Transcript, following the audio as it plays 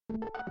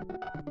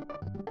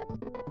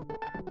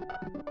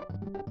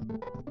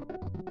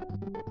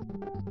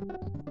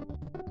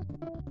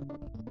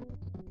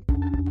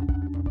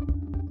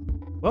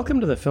Welcome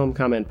to the Film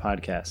Comment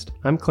Podcast.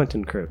 I'm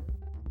Clinton Crew.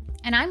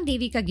 And I'm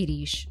Devika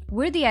Girish.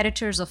 We're the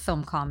editors of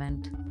Film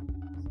Comment.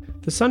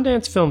 The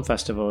Sundance Film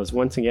Festival is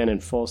once again in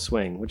full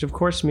swing, which of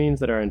course means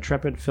that our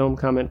intrepid Film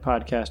Comment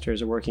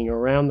podcasters are working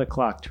around the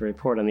clock to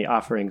report on the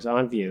offerings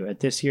on view at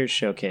this year's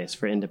showcase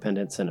for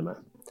independent cinema.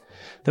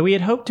 Though we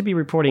had hoped to be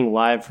reporting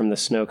live from the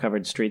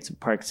snow-covered streets of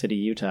Park City,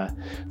 Utah,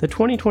 the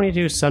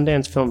 2022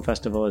 Sundance Film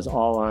Festival is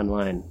all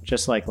online,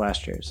 just like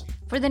last year's.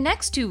 For the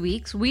next 2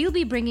 weeks, we'll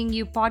be bringing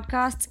you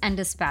podcasts and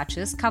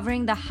dispatches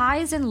covering the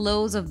highs and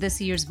lows of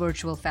this year's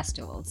virtual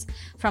festivals,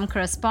 from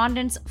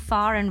correspondents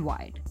far and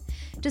wide.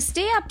 To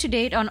stay up to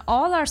date on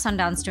all our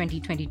Sundance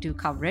 2022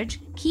 coverage,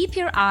 keep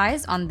your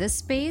eyes on this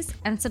space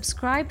and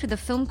subscribe to the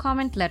Film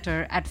Comment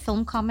letter at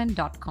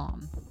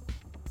filmcomment.com.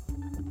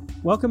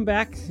 Welcome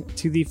back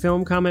to the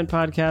Film Comment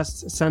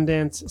Podcast's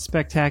Sundance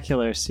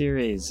Spectacular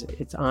series.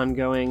 It's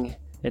ongoing,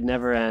 it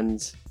never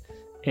ends,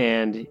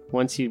 and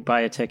once you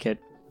buy a ticket,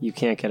 you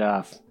can't get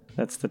off.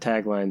 That's the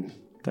tagline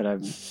that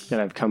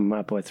I've come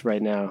up with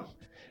right now.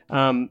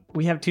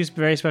 We have two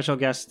very special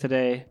guests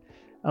today.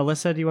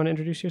 Alissa, do you want to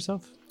introduce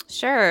yourself?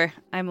 Sure.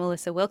 I'm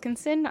Alissa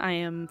Wilkinson. I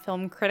am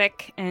film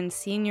critic and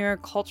senior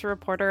culture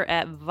reporter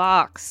at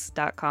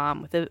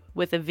Vox.com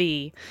with a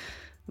V.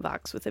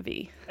 Vox with a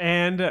V.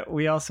 And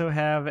we also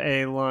have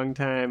a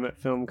longtime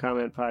Film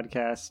Comment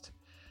Podcast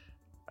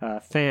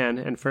fan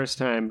and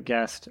first-time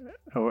guest.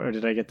 Oh, or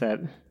did I get that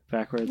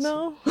backwards?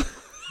 No.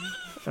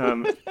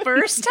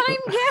 First-time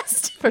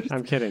guest?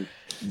 I'm kidding.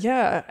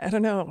 Yeah, I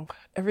don't know.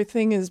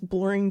 Everything is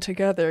blurring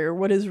together.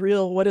 What is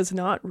real? What is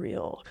not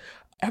real?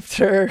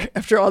 After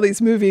all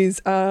these movies,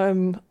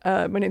 my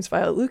name's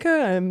Violet Lucca.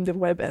 I'm the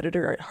web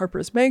editor at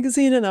Harper's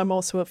Magazine, and I'm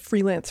also a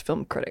freelance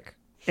film critic.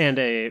 And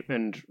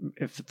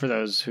if for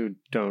those who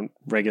don't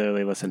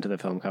regularly listen to the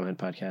Film Comment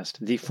Podcast,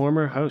 the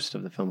former host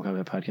of the Film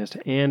Comment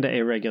Podcast and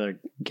a regular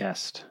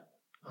guest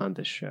on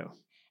this show.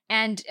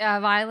 And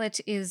Violet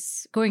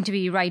is going to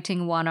be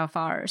writing one of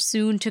our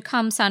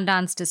soon-to-come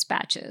Sundance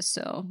dispatches,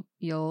 so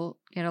you'll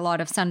get a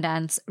lot of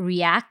Sundance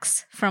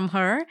reacts from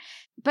her.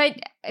 But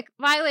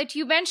Violet,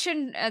 you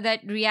mentioned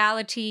that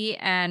reality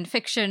and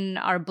fiction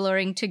are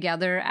blurring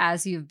together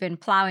as you've been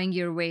plowing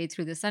your way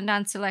through the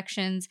Sundance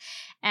selections.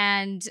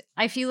 And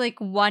I feel like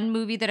one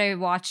movie that I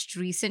watched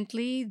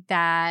recently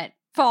that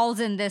falls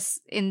in this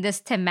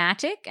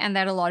thematic and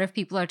that a lot of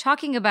people are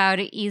talking about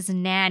is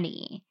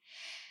Nanny.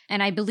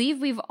 And I believe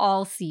we've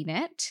all seen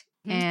it.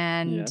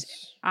 And yes.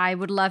 I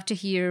would love to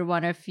hear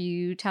one of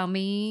you tell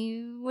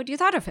me what you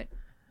thought of it.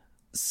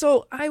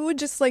 So I would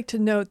just like to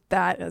note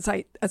that, as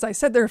I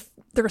said, there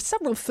are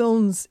several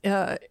films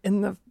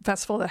in the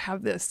festival that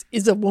have this: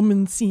 is a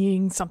woman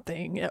seeing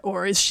something,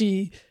 or is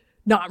she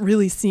not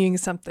really seeing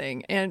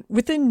something? And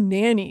within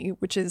Nanny,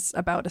 which is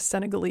about a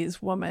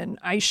Senegalese woman,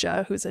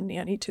 Aisha, who's a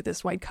nanny to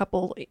this white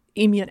couple,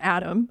 Amy and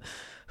Adam,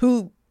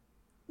 who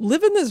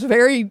live in this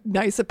very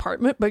nice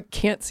apartment but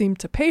can't seem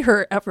to pay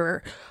her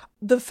ever.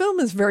 The film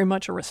is very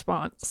much a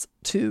response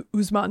to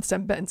Ousmane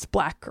Sembène's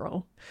Black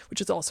Girl, which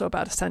is also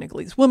about a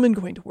Senegalese woman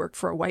going to work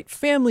for a white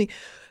family.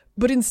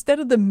 But instead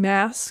of the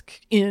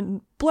mask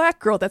in Black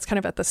Girl, that's kind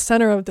of at the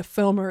center of the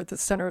film or at the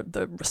center of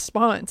the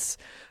response,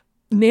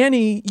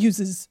 Nanny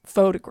uses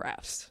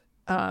photographs.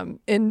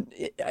 And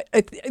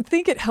I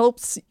think it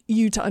helps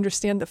you to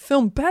understand the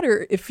film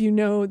better if you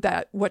know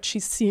that what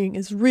she's seeing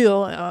is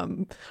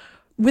real.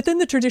 Within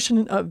the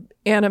tradition of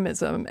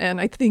animism,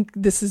 and I think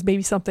this is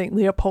maybe something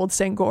Leopold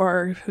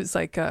Senghor, who's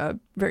like a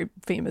very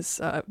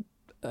famous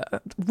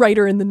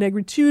writer in the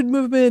Negritude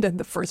movement and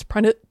the first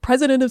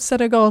president of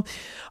Senegal,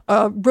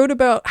 wrote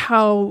about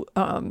how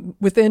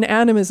within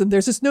animism,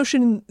 there's this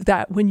notion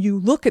that when you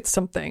look at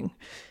something,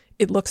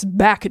 it looks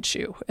back at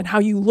you, and how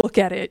you look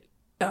at it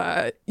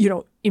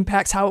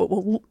impacts how it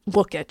will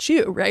look at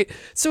you, right?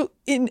 So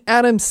in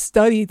Adam's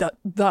study,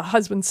 the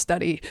husband's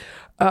study,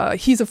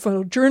 he's a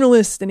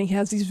photojournalist, and he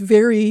has these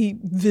very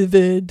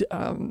vivid,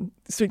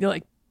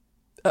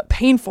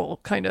 painful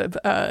kind of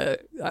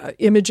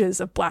images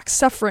of Black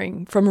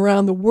suffering from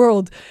around the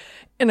world.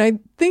 And I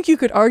think you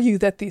could argue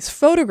that these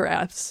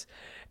photographs,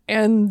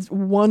 and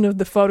one of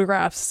the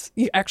photographs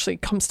actually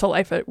comes to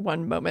life at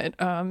one moment,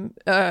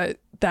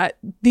 that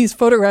these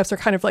photographs are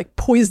kind of like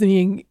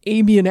poisoning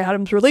Amy and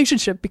Adam's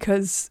relationship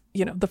because,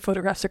 the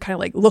photographs are kind of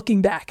like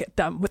looking back at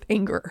them with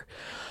anger.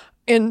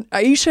 And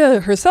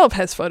Aisha herself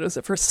has photos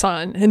of her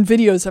son and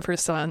videos of her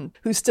son,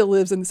 who still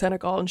lives in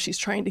Senegal, and she's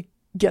trying to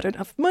get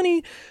enough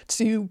money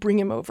to bring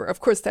him over. Of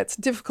course, that's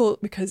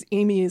difficult because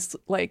Amy is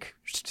like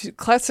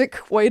classic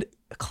white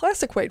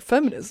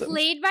feminism.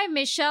 Played by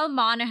Michelle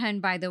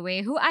Monaghan, by the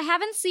way, who I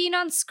haven't seen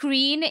on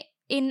screen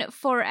in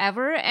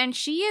forever. And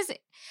she is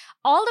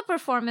all the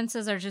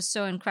performances are just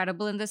so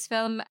incredible in this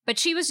film, but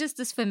she was just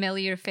this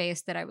familiar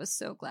face that I was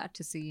so glad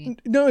to see.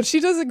 No, she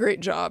does a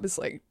great job as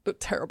like the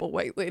terrible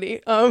white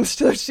lady.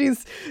 So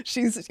she's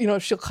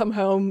she'll come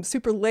home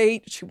super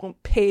late. She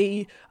won't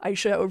pay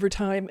Aisha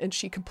overtime, and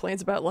she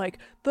complains about like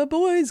the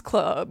boys'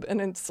 club,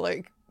 and it's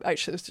like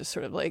Aisha's just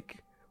sort of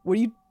like, what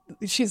do you?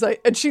 She's like,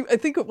 and I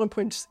think at one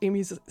point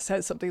Amy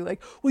says something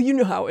like, well, you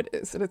know how it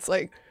is, and it's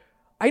like,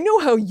 I know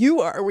how you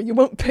are, where you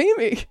won't pay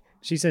me.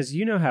 She says,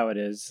 you know how it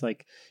is.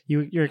 Like,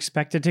 you're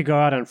expected to go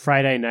out on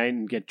Friday night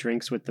and get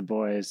drinks with the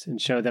boys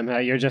and show them how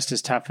you're just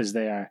as tough as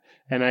they are.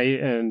 And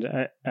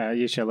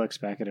Aisha looks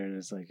back at her and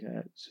is like,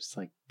 just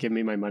like, give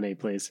me my money,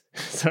 please.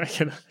 So I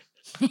can.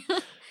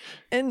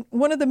 And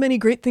one of the many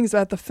great things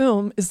about the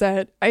film is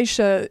that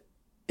Aisha,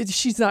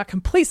 she's not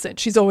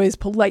complacent. She's always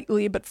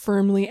politely but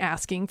firmly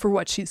asking for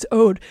what she's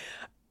owed.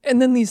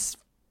 And then these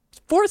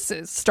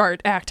forces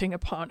start acting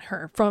upon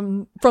her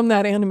from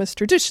that animist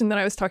tradition that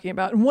I was talking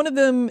about. And one of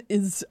them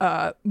is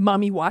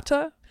Mami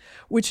Wata,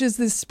 which is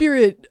this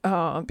spirit,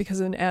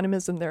 because in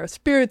animism there are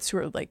spirits who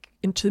are like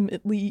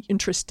intimately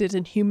interested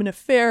in human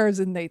affairs,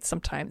 and they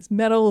sometimes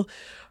meddle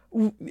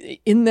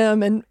in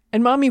them. And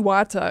Mami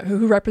Wata,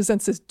 who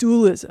represents this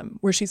dualism,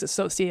 where she's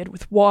associated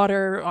with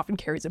water, often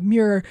carries a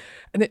mirror,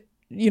 and it,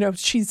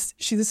 she's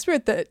a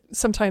spirit that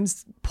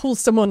sometimes pulls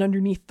someone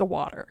underneath the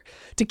water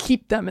to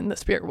keep them in the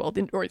spirit world,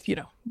 or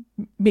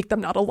make them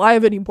not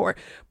alive anymore.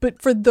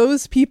 But for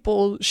those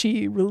people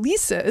she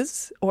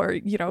releases, or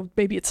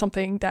maybe it's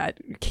something that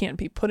can't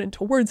be put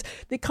into words,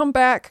 they come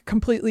back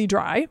completely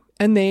dry,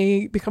 and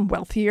they become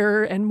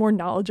wealthier and more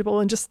knowledgeable,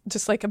 and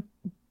just like a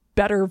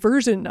better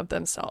version of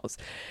themselves.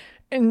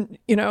 And,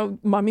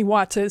 Mami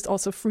Wata is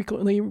also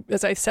frequently,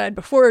 as I said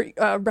before,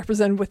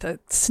 represented with a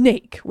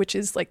snake, which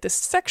is like the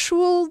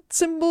sexual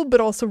symbol,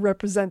 but also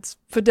represents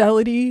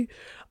fidelity,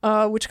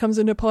 which comes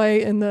into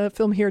play in the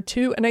film here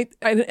too. And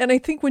I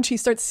think when she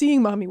starts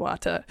seeing Mami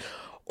Wata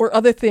or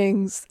other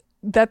things,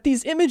 that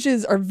these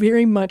images are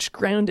very much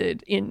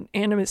grounded in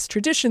animist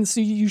traditions. So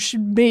you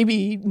should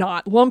maybe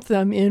not lump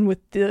them in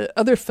with the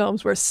other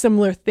films where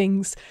similar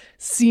things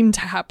seem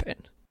to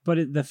happen.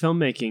 But the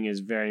filmmaking is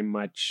very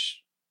much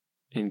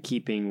in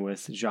keeping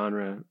with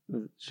genre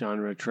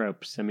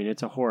tropes. I mean,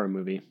 it's a horror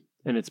movie,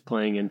 and it's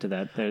playing into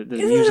that. The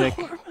music.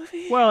 It a horror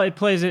movie? Well, it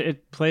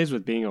plays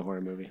with being a horror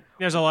movie.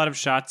 There's a lot of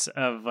shots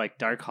of like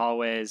dark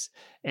hallways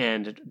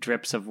and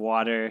drips of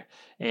water,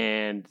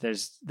 and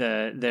there's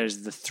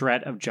the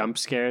threat of jump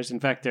scares. In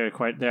fact,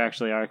 there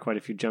actually are quite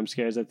a few jump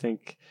scares. I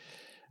think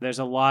there's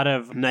a lot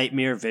of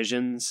nightmare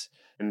visions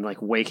and like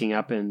waking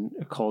up in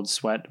a cold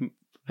sweat,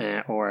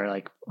 or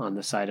like on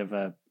the side of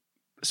a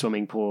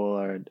swimming pool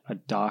or a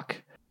dock.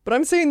 But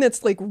I'm saying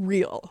that's like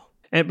real.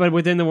 But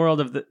within the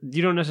world of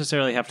you don't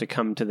necessarily have to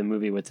come to the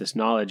movie with this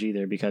knowledge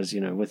either, because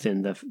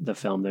within the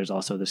film there's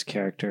also this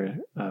character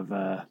of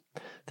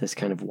this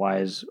kind of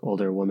wise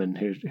older woman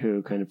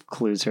who kind of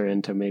clues her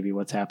into maybe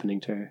what's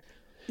happening to her.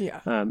 Yeah.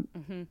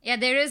 Yeah,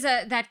 there is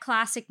that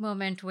classic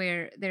moment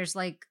where there's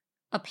like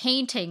a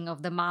painting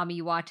of a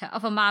Mami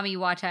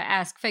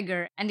Wata-esque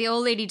figure, and the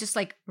old lady just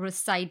like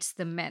recites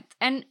the myth.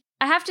 And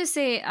I have to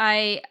say,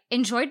 I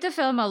enjoyed the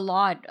film a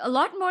lot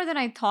more than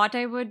I thought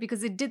I would,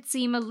 because it did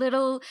seem a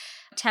little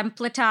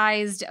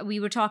templatized.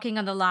 We were talking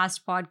on the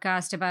last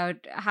podcast about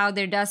how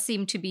there does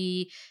seem to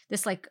be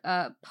this like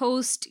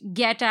post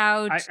Get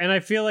Out. I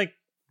feel like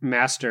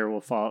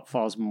Master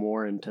falls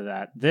more into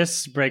that.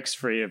 This breaks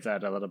free of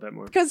that a little bit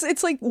more. Because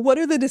it's like, what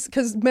are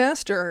because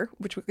Master,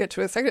 which we'll get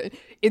to in a second,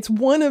 it's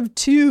one of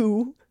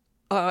two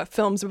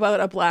films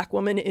about a black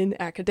woman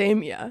in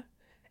academia.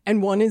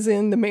 And one is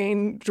in the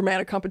main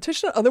dramatic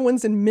competition, the other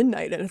one's in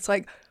Midnight. And it's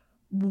like,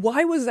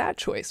 why was that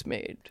choice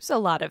made? There's a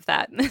lot of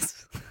that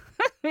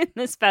in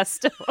this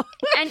festival.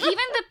 And even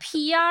the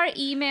PR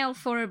email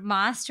for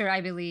Master, I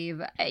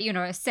believe,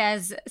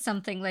 says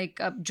something like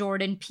a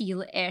Jordan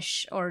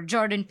Peele-ish or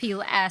Jordan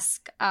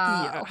Peele-esque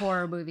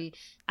horror movie.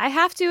 I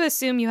have to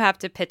assume you have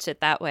to pitch it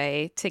that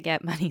way to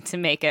get money to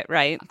make it,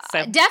 right?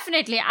 So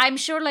definitely. I'm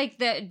sure like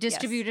the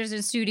distributors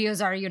and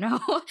studios are,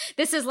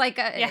 this is like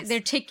they're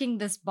ticking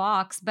this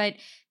box. But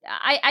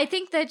I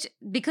think that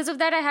because of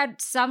that, I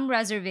had some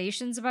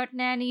reservations about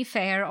Nanny,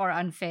 fair or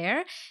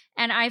unfair.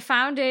 And I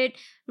found it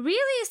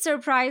really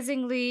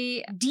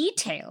surprisingly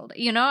detailed,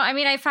 I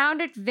mean, I found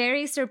it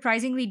very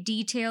surprisingly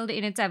detailed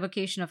in its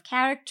evocation of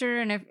character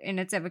and in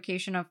its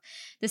evocation of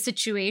the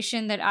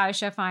situation that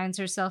Aisha finds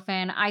herself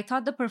in. I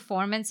thought the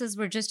performances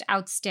were just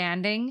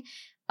outstanding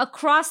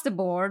across the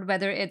board,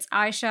 whether it's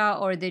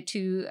Aisha or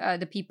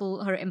the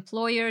people, her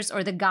employers,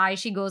 or the guy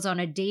she goes on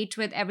a date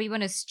with.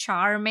 Everyone is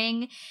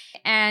charming.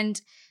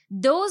 And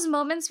those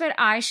moments where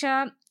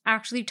Aisha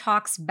actually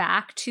talks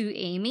back to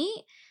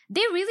Amy,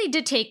 they really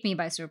did take me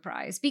by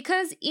surprise,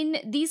 because in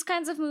these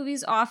kinds of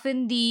movies,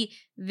 often the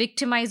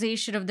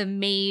victimization of the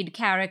maid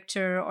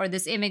character or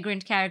this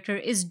immigrant character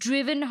is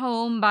driven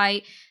home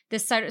by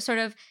this sort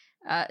of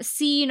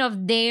scene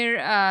of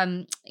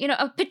their,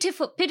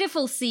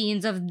 pitiful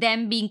scenes of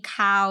them being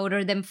cowed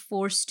or them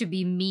forced to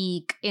be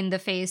meek in the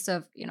face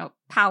of,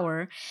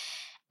 power.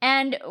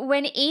 And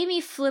when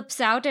Amy flips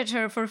out at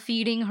her for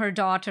feeding her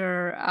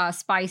daughter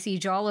spicy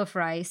jollof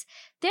rice,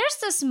 there's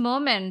this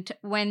moment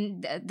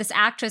when this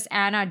actress,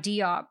 Anna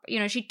Diop,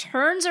 she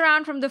turns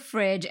around from the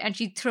fridge and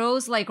she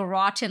throws like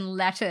rotten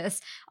lettuce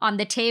on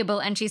the table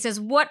and she says,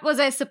 "What was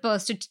I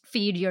supposed to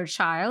feed your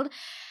child?"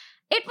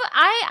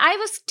 I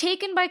was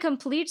taken by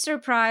complete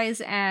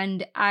surprise,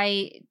 and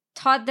I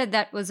thought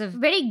that was a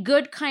very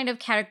good kind of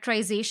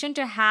characterization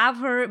to have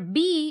her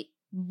be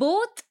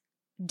both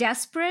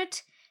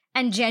desperate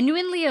and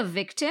genuinely a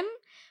victim,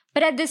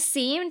 but at the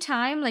same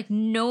time, like,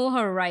 know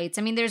her rights.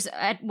 I mean, there's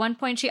at one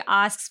point she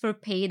asks for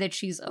pay that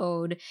she's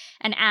owed,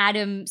 and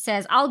Adam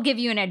says, "I'll give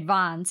you an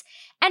advance."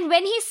 And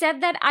when he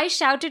said that, I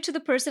shouted to the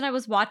person I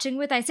was watching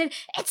with, I said,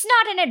 "It's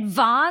not an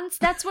advance,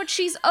 that's what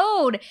she's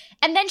owed."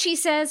 And then she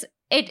says,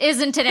 "It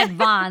isn't an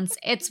advance,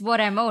 it's what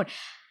I'm owed."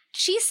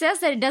 She says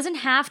that it doesn't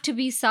have to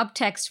be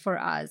subtext for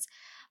us.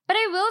 But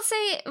I will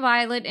say,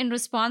 Violet, in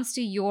response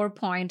to your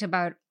point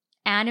about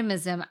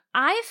animism,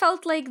 I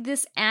felt like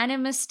this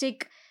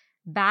animistic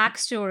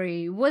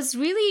backstory was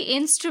really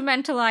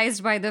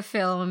instrumentalized by the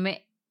film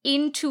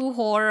into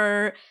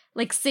horror,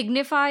 like,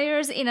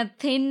 signifiers in a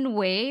thin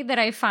way that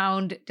I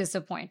found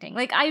disappointing.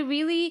 Like, I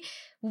really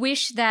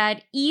wish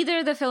that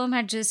either the film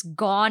had just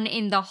gone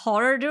in the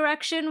horror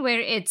direction, where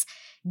it's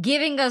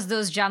giving us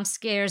those jump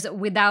scares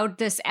without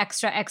this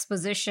extra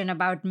exposition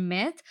about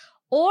myth,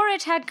 or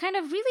it had kind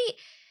of really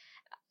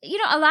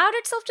allowed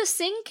itself to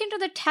sink into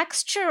the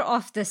texture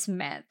of this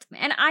myth.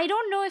 And I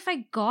don't know if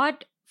I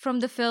got from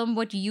the film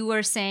what you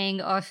were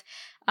saying of,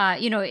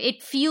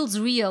 it feels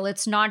real.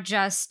 It's not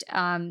just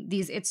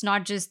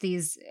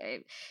these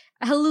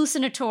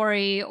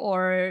hallucinatory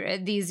or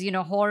these,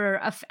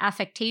 horror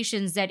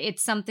affectations, that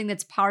it's something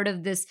that's part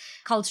of this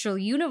cultural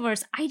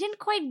universe. I didn't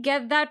quite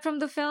get that from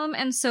the film.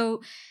 And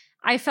so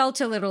I felt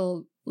a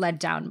little let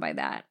down by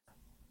that.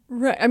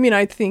 Right. I mean,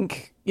 I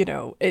think,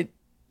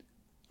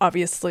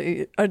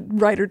 obviously, a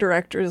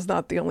writer-director is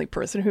not the only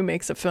person who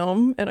makes a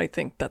film, and I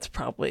think this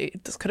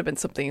could have been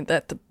something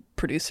that the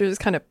producers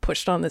kind of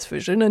pushed on this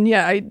vision. And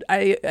yeah,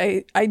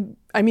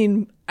 I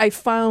mean, I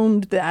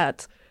found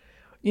that,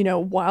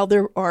 while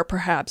there are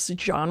perhaps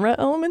genre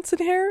elements in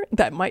here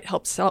that might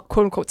help sell,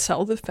 quote unquote,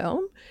 sell the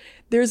film,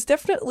 there's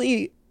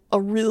definitely a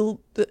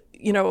real,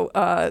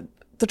 the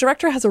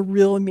director has a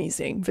real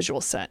amazing visual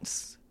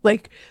sense.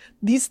 Like,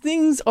 these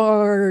things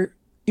are,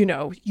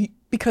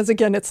 because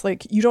again, it's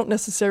like you don't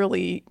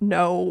necessarily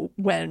know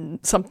when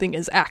something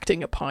is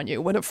acting upon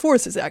you, when a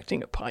force is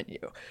acting upon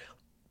you.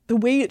 The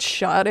way it's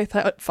shot, I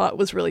thought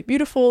was really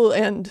beautiful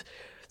and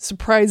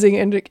surprising,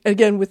 and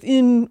again,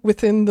 within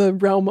the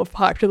realm of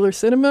popular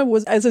cinema,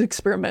 was as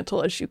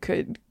experimental as you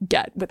could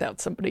get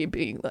without somebody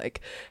being like,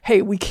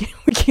 "Hey, we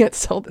can't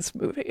sell this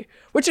movie,"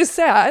 which is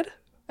sad.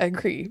 I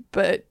agree,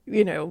 but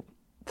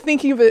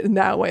thinking of it in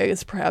that way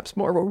is perhaps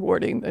more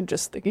rewarding than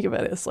just thinking of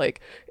it as like,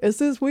 it's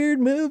this weird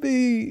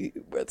movie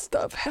where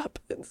stuff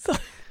happens.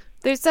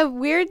 There's a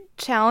weird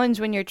challenge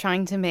when you're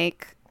trying to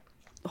make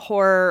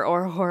horror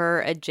or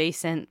horror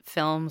adjacent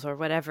films or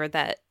whatever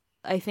that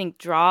I think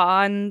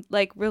draw on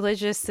like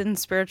religious and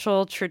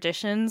spiritual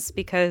traditions,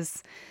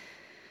 because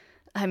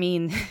I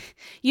mean,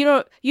 you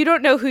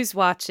don't know who's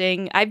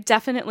watching. I've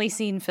definitely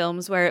seen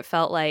films where it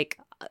felt like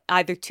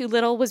either too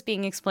little was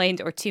being explained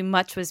or too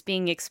much was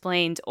being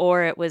explained,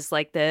 or it was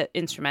like the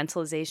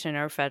instrumentalization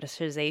or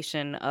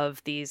fetishization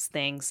of these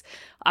things.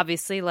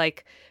 Obviously,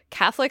 like,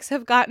 Catholics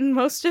have gotten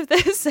most of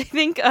this, I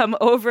think,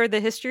 over the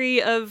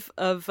history of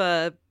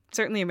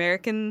certainly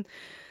American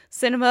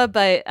cinema,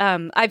 but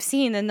I've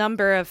seen a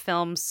number of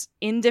films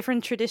in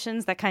different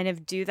traditions that kind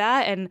of do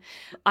that, and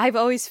I've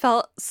always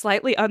felt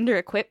slightly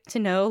under-equipped to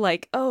know,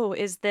 like, oh,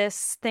 is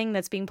this thing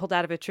that's being pulled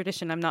out of a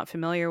tradition I'm not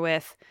familiar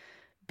with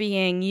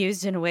being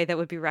used in a way that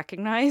would be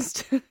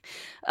recognized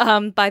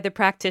by the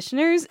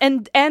practitioners,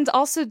 and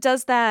also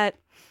does that,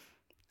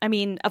 I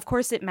mean, of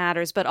course it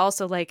matters, but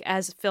also, like,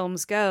 as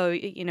films go,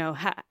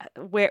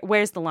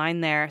 where's the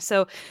line there?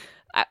 So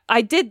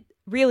I did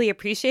really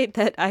appreciate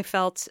that I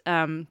felt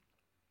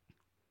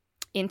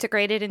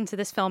integrated into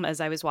this film as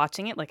I was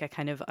watching it. Like, I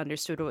kind of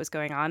understood what was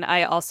going on.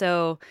 I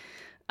also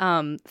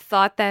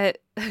thought that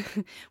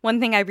one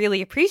thing I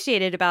really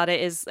appreciated about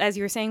it is, as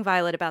you were saying,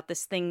 Violet, about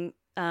this thing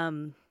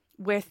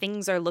where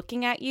things are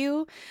looking at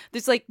you.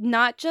 There's like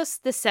not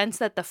just the sense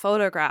that the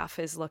photographs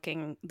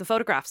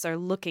are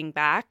looking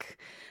back,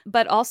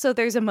 but also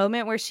there's a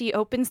moment where she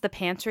opens the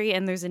pantry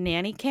and there's a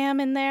nanny cam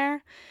in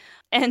there.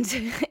 And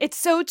it's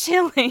so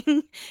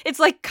chilling. It's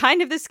like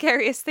kind of the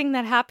scariest thing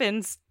that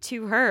happens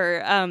to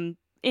her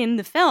in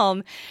the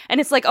film.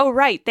 And it's like, oh,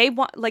 right.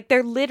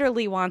 They're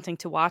literally wanting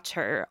to watch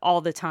her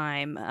all the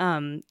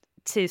time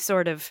to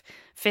sort of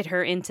fit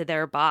her into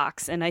their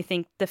box. And I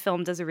think the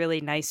film does a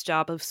really nice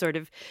job of sort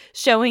of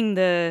showing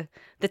the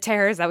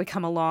terrors that would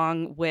come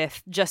along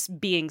with just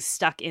being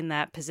stuck in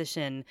that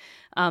position.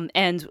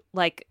 And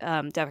like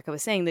Devika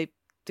was saying, the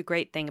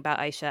great thing about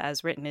Aisha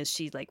as written is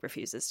she like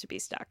refuses to be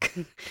stuck.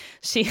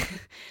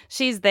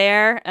 She's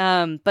there,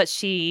 but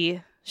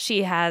she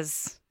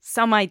has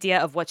some idea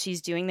of what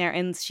she's doing there,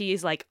 and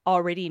she's like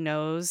already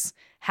knows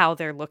how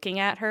they're looking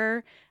at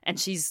her, and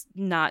she's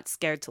not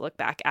scared to look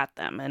back at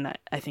them. And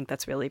I think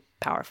that's really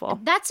powerful.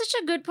 That's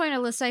such a good point,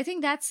 Alissa. I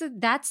think that's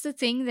the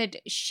thing, that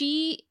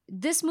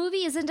this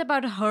movie isn't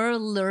about her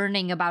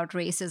learning about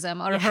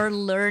racism or her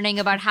learning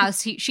about how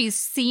she's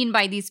seen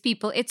by these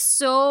people. It's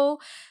so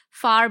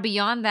far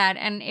beyond that.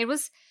 And it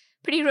was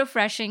pretty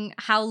refreshing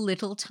how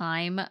little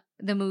time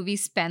the movie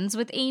spends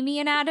with Amy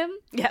and Adam.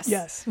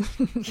 Yes.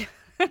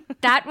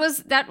 That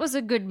was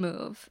a good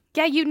move.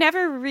 Yeah, you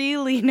never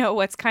really know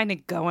what's kind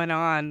of going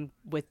on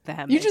with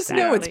them. You just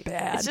know it's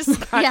bad. It's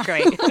just not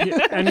great.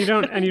 And you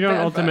don't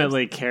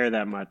ultimately care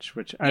that much.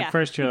 Which at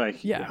first you're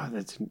like,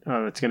 it's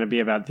going to be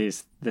about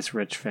these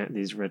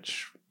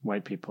rich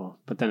white people.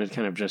 But then it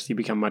kind of you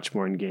become much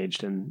more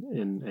engaged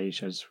in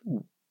Aisha's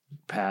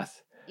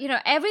path.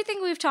 Everything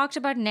we've talked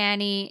about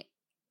Nanny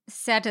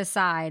set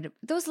aside,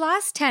 those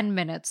last 10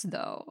 minutes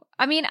though,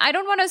 I mean, I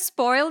don't want to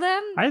spoil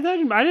them. I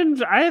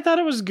thought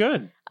it was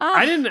good.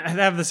 I didn't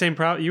have the same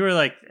problem. You were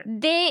like,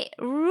 they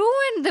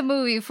ruined the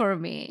movie for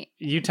me.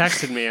 You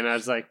texted me and I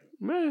was like,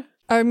 meh.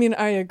 I mean,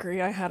 I agree.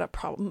 I had a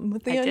problem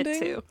with the ending. I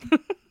did too.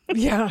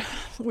 Yeah,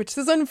 which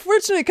is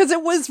unfortunate because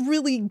it was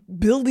really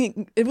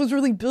building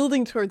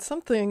towards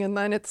something, and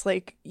then it's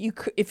like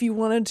if you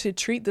wanted to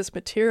treat this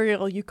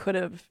material, you could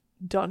have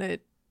done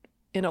it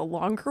in a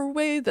longer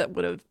way that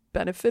would have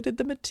benefited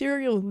the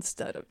material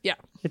instead of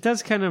it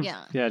does kind of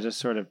just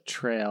sort of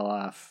trail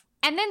off,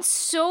 and then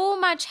so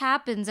much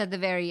happens at the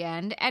very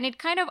end, and it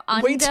kind of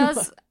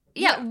undoes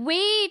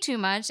way too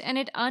much, and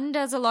it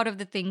undoes a lot of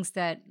the things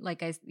that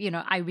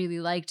I really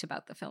liked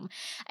about the film.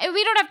 And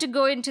we don't have to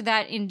go into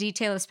that in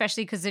detail,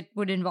 especially because it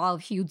would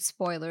involve huge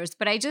spoilers,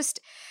 but I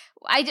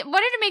wanted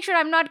to make sure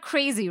I'm not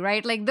crazy,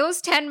 right? Like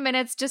those 10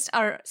 minutes just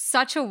are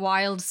such a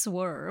wild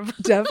swerve.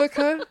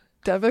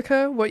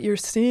 Devika, what you're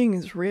seeing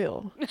is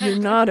real. You're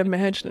not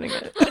imagining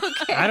it.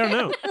 Okay. I don't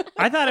know.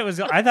 I thought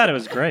it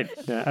was great.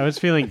 Yeah, I was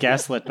feeling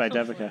gaslit by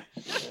Devika.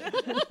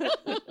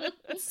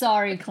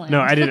 Sorry, Clint.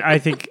 No, I didn't. I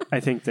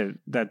think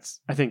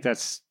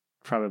that's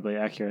probably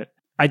accurate.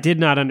 I did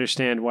not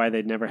understand why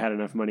they'd never had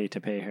enough money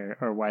to pay her,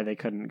 or why they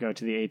couldn't go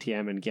to the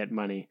ATM and get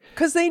money.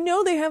 Because they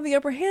know they have the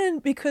upper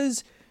hand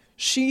because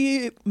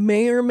she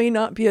may or may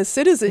not be a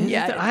citizen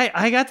yet.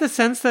 I got the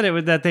sense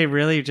that they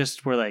really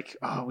just were like,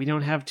 oh, we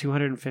don't have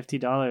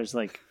 $250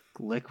 like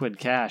liquid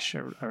cash,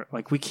 or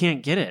like we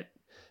can't get it.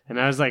 And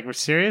I was like, well,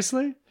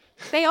 seriously?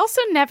 They also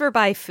never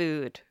buy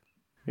food.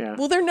 Yeah.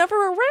 Well, they're never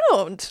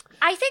around.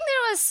 I think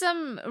there was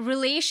some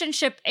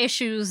relationship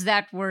issues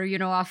that were,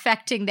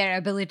 affecting their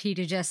ability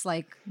to just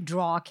like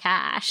draw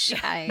cash.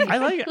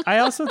 I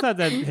also thought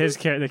that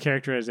the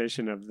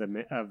characterization of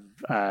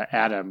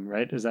Adam,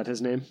 right? Is that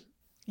his name?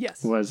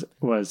 Yes.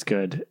 Was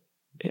good.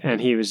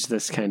 And he was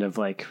this kind of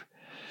like,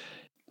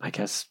 I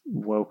guess,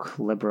 woke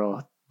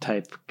liberal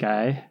type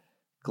guy,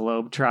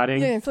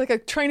 globe-trotting. Yeah, it's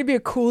like trying to be a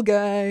cool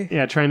guy.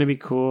 Yeah, trying to be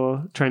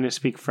cool, trying to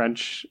speak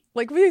French.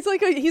 Like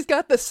he's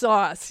got the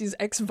sauce. He's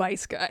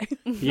ex-Vice guy.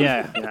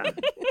 Yeah.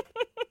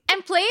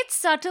 And played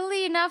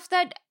subtly enough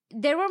that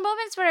there were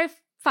moments where I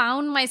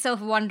found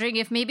myself wondering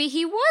if maybe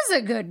he was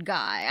a good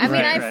guy.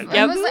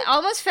 I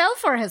almost fell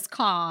for his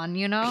con,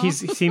 He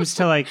seems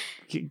to like...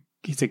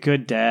 He's a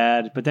good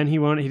dad, but then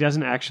he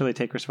doesn't actually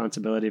take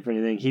responsibility for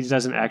anything. He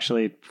doesn't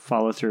actually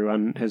follow through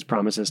on his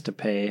promises to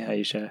pay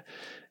Aisha.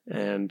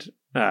 And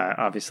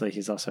obviously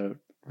he's also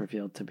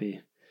revealed to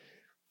be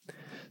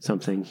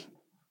something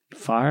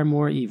far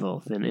more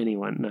evil than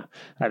anyone. No,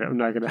 I'm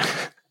not going to...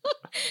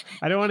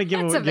 I don't want to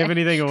give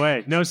anything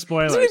away. No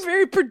spoilers. It's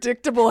very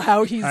predictable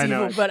how he's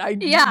evil, but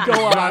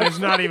go on. It's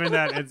not even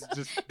that. It's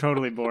just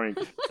totally boring.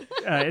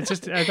 It's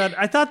just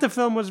I thought the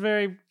film was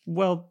very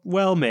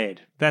well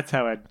made. That's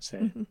how I'd say.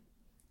 Mm-hmm.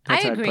 I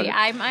agree.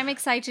 I'm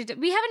excited.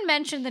 We haven't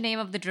mentioned the name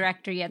of the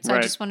director yet, so I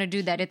just want to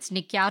do that. It's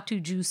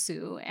Nikyatu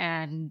Jusu,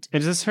 and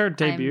is this her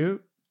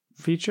debut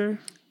feature?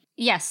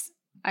 Yes,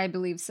 I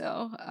believe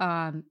so.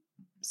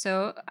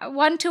 So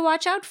one to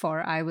watch out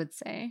for, I would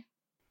say.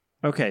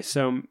 Okay,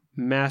 so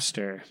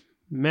Master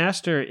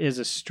is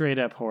a straight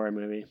up horror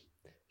movie.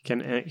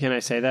 Can I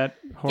say that,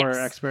 horror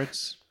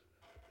experts?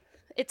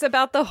 It's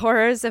about the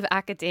horrors of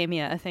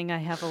academia, a thing I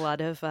have a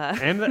lot of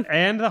and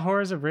the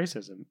horrors of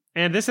racism.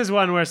 And this is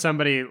one where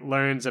somebody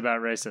learns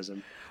about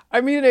racism. I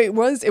mean, it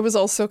was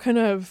also kind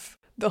of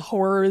the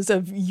horrors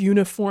of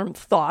uniform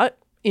thought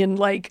in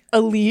like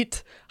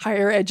elite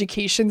higher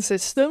education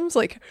systems.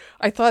 Like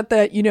I thought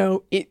that,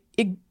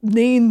 it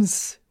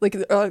names like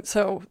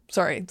so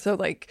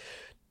like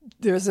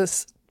there's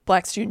this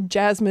black student,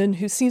 Jasmine,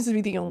 who seems to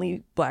be the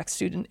only black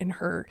student in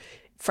her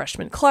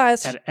freshman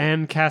class at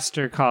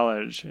Ancaster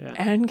College. Yeah.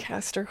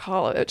 Ancaster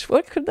College.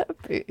 What could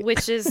that be?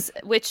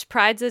 Which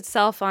prides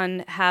itself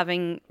on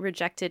having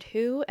rejected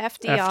who?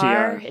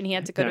 FDR. And he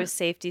had to go to a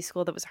safety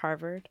school that was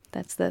Harvard.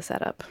 That's the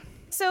setup.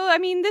 So, I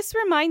mean, this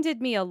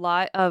reminded me a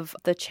lot of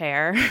The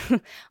Chair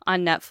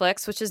on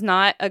Netflix, which is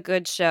not a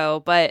good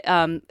show, but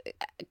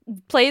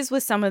plays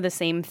with some of the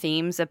same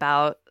themes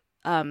about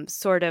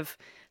sort of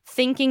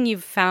thinking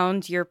you've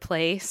found your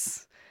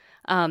place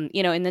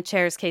In the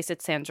Chair's case,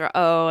 it's Sandra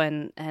Oh,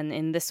 and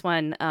in this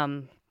one,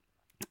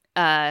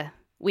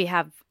 we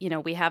have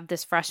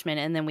this freshman,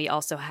 and then we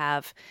also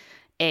have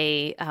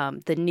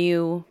the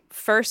new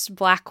first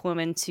Black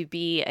woman to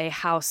be a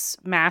house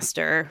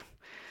master.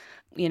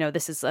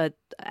 This is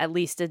at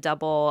least a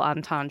double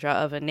entendre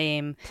of a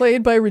name.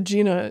 Played by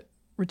Regina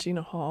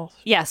Hall.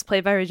 Yes,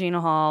 played by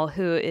Regina Hall,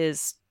 who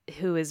is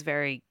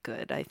very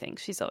good, I think.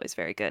 She's always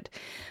very good.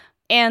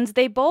 And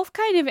they both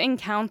kind of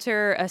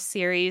encounter a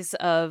series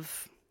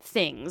of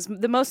things.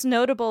 The most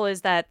notable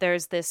is that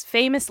there's this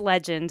famous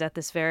legend at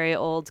this very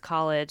old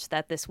college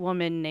that this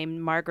woman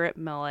named Margaret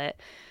Millet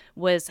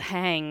was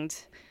hanged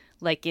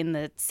like in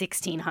the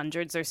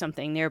 1600s or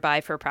something nearby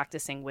for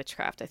practicing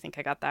witchcraft. I think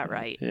I got that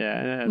right.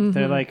 Yeah,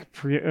 they're like,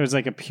 it was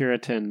like a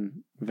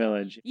Puritan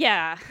village.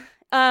 Yeah.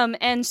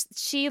 And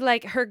she,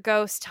 like, her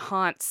ghost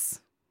haunts,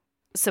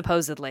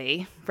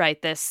 supposedly,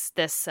 right, this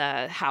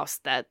house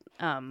that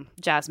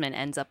Jasmine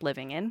ends up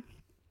living in.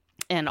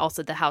 And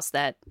also the house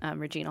that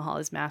Regina Hall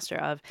is master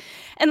of.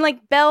 And,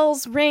 like,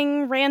 bells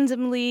ring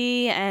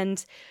randomly,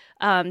 and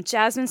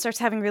Jasmine starts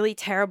having really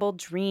terrible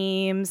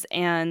dreams,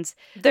 and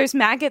there's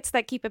maggots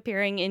that keep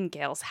appearing in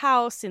Gail's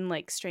house in,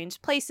 like,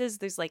 strange places.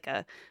 There's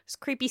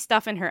creepy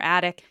stuff in her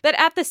attic. But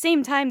at the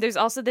same time, there's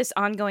also this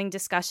ongoing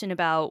discussion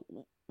about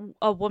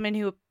a woman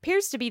who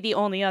appears to be the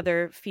only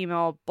other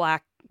female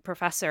Black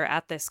professor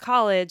at this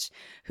college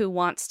who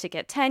wants to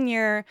get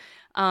tenure.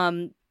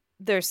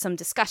 There's some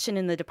discussion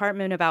in the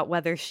department about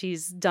whether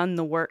she's done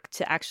the work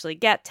to actually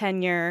get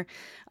tenure.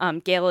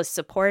 Gail is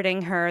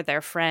supporting her.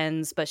 They're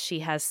friends, but she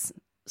has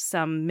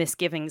some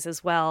misgivings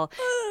as well.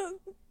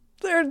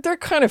 They're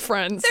kind of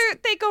friends.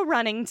 They go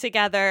running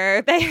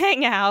together. They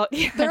hang out.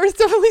 There's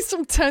definitely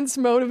some tense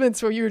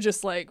moments where you were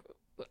just like,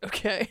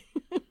 okay.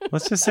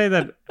 Let's just say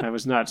that I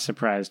was not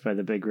surprised by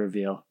the big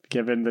reveal,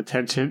 given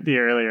the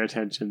earlier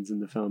tensions in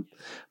the film.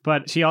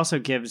 But she also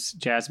gives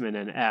Jasmine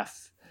an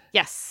F.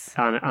 Yes.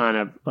 On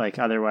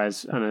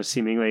a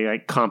seemingly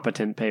like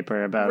competent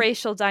paper about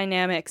racial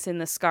dynamics in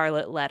the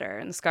Scarlet Letter.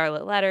 And the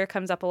Scarlet Letter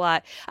comes up a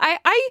lot. I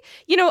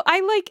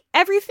like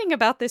everything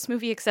about this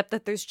movie except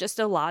that there's just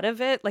a lot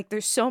of it. Like,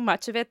 there's so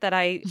much of it that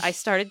I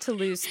started to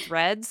lose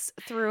threads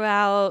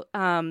throughout.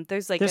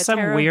 There's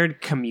some weird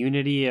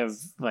community of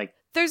like.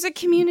 There's a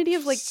community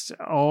of like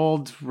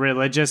old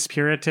religious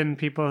Puritan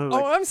people who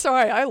like, I'm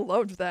sorry, I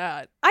loved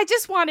that. I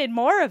just wanted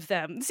more of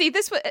them. See,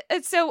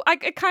 so I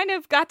kind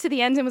of got to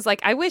the end and was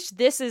like, I wish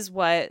this is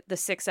what the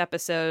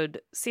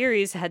 6-episode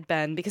series had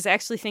been, because I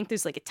actually think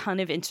there's like a ton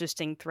of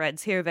interesting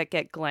threads here that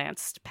get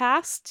glanced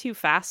past too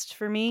fast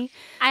for me.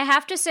 I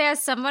have to say,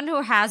 as someone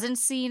who hasn't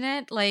seen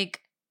it,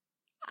 like,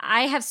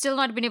 I have still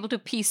not been able to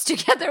piece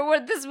together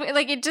what this,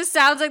 like, it just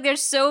sounds like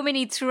there's so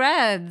many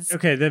threads.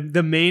 Okay,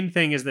 the main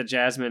thing is that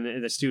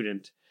Jasmine, the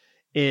student,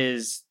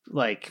 is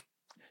like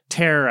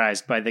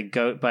terrorized by the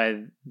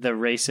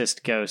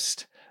racist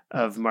ghost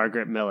of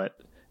Margaret Millet,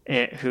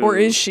 or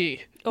is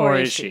she? Or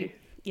is she?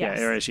 Yes.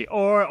 Yeah, or is she?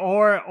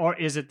 Or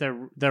is it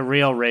the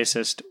real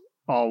racist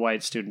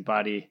all-white student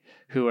body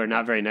who are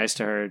not very nice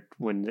to her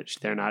when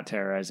they're not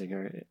terrorizing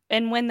her?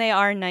 And when they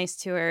are nice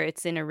to her,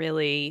 it's in a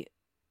really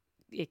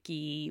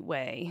icky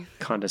way,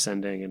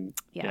 condescending and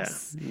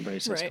yes,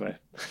 racist way.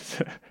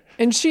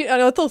 And I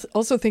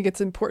also think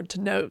it's important to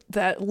note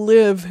that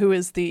Liv, who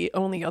is the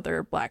only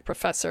other Black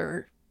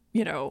professor,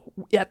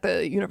 at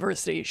the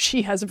university,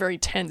 she has a very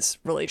tense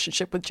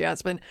relationship with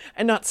Jasmine,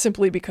 and not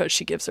simply because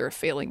she gives her a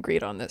failing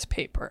grade on this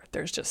paper.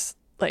 There's just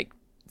like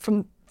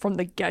from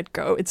the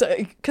get-go, it's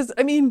because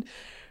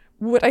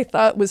what I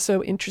thought was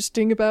so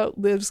interesting about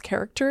Liv's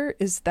character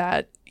is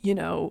that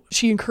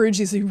she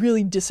encourages these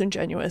really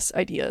disingenuous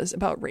ideas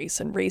about race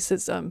and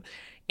racism.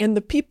 And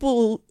the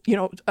people,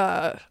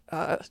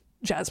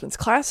 Jasmine's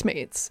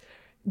classmates,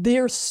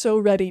 they're so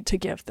ready to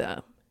give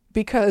them.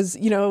 Because,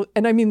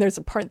 there's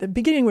a part at the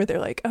beginning where they're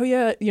like, oh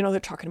yeah, they're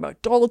talking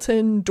about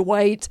Dalton,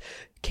 Dwight,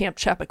 Camp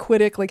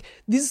Chappaquiddick. Like,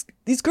 these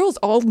girls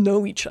all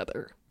know each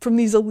other from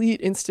these elite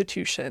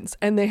institutions.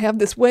 And they have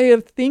this way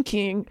of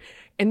thinking,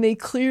 and they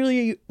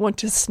clearly want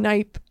to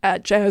snipe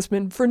at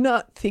Jasmine for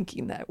not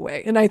thinking that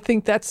way. And I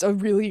think that's a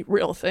really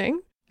real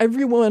thing.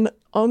 Everyone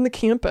on the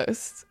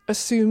campus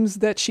assumes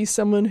that she's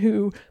someone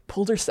who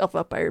pulled herself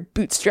up by her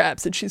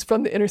bootstraps and she's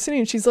from the inner city.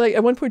 And she's like,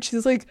 at one point,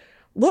 she's like,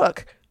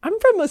 look, I'm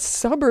from a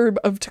suburb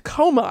of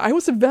Tacoma. I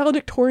was a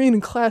valedictorian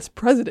and class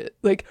president.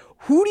 Like,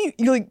 who do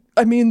you like?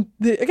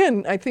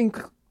 Again, I think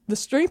one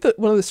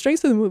of the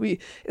strengths of the movie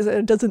is that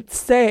it doesn't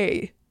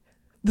say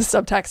the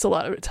subtext a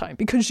lot of the time,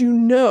 because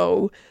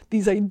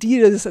these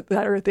ideas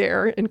that are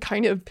there and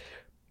kind of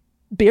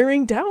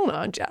bearing down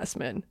on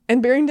Jasmine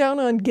and bearing down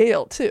on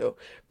Gail too.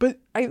 But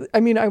I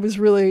was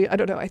really, I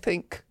don't know, I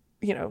think,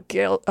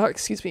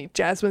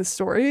 Jasmine's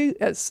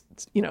story as,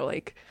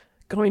 like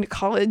going to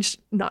college,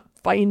 not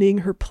finding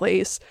her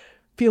place,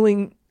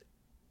 feeling,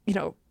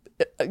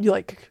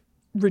 like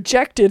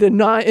rejected and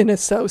not in a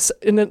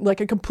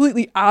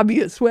completely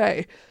obvious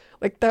way.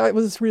 Like, that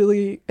was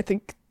really, I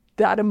think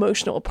that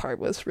emotional part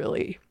was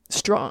really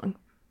strong.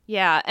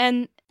 Yeah,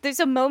 and there's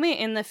a moment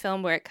in the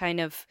film where it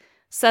kind of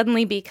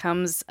suddenly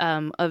becomes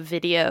a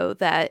video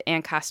that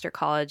Ancaster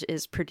College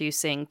is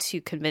producing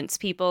to convince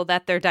people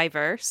that they're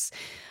diverse.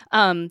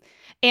 And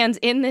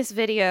in this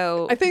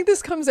video, I think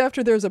this comes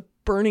after there's a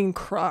burning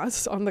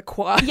cross on the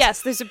quad.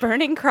 Yes, there's a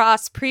burning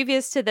cross.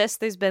 Previous to this,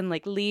 there's been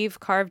like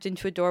leave carved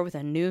into a door with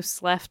a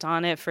noose left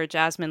on it for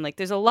Jasmine. Like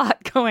there's a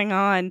lot going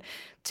on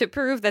to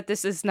prove that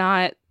this is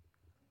not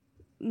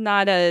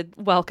a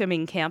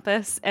welcoming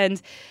campus.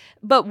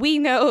 But we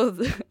know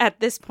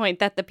at this point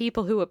that the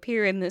people who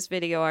appear in this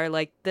video are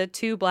like the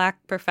 2 Black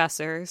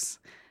professors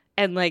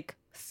and like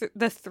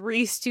the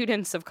 3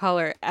 students of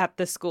color at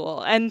the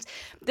school. And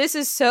this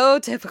is so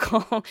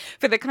typical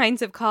for the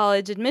kinds of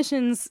college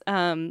admissions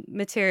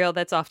material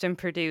that's often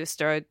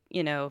produced or,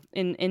 you know,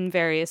 in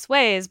various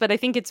ways. But I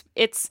think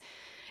it's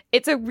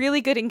a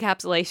really good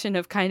encapsulation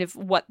of kind of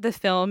what the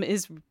film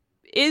is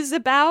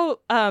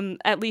about,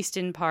 at least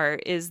in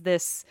part, is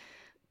this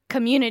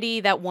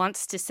community that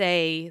wants to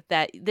say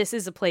that this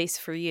is a place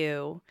for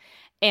you,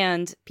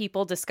 and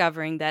people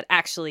discovering that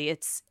actually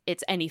it's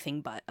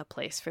anything but a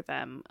place for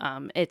them.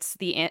 It's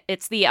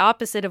the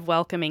opposite of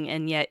welcoming,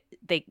 and yet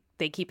they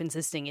keep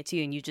insisting it's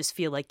you, and you just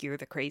feel like you're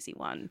the crazy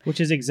one.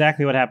 Which is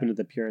exactly what happened to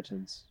the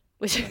Puritans.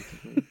 Which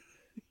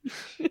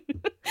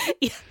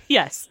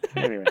yes.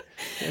 Anyway,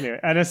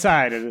 an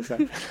aside.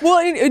 Well,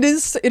 it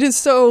is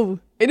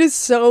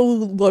so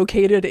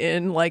located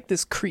in like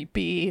this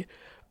creepy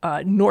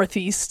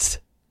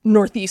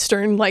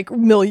northeastern like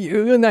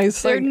milieu, and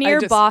they're near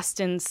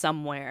Boston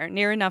somewhere,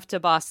 near enough to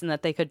Boston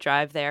that they could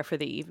drive there for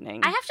the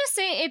evening. I have to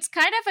say, it's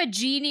kind of a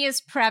genius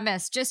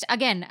premise. Just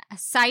again,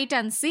 sight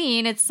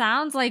unseen. It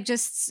sounds like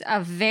just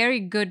a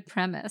very good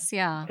premise.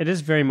 Yeah, it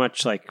is very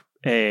much like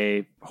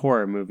a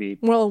horror movie.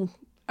 Well,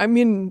 I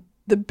mean,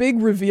 the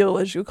big reveal,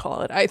 as you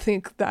call it, I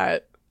think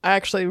that I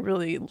actually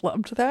really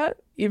loved that.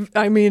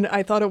 I mean,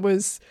 I thought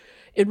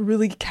it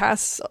really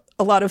casts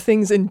a lot of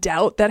things in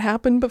doubt that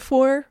happened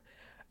before,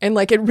 and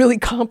like it really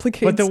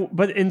complicates.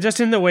 But in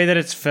the way that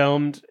it's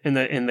filmed, in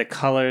the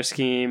color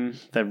scheme,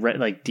 the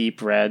like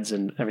deep reds,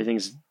 and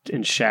everything's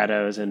in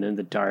shadows and in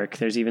the dark.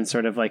 There's even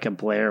sort of like a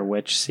Blair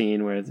Witch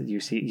scene where you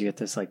get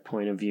this like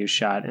point of view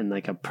shot, and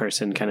like a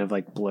person kind of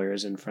like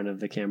blurs in front of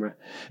the camera.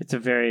 It's a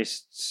very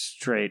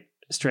straight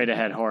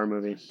ahead horror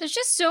movie. There's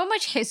just so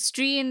much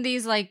history in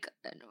these like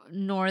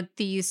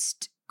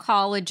Northeast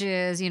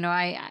colleges, you know.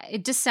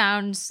 It just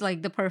sounds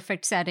like the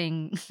perfect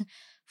setting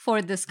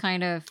for this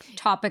kind of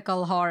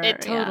topical horror.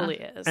 It totally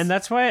is. And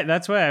that's why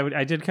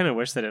I did kind of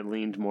wish that it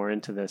leaned more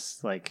into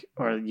this, like,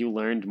 or you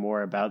learned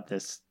more about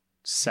this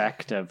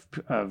sect of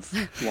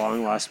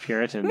long lost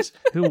Puritans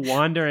who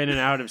wander in and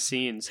out of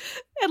scenes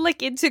and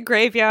like into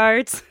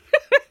graveyards.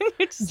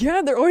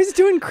 Yeah, they're always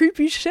doing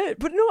creepy shit.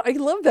 But no, I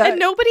love that. And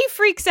nobody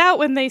freaks out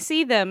when they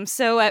see them.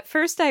 So at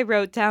first I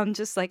wrote down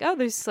just like, oh,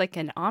 there's like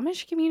an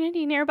Amish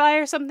community nearby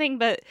or something,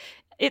 but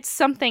it's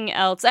something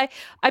else. I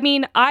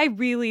mean, I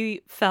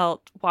really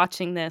felt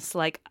watching this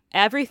like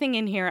everything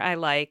in here I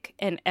like,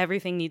 and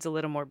everything needs a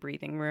little more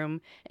breathing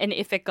room. And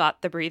if it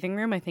got the breathing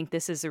room, I think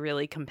this is a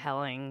really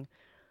compelling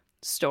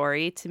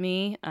story to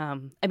me.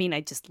 I mean,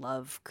 I just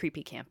love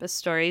creepy campus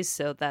stories,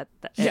 so that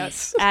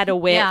yes, add a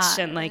witch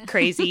and like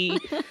crazy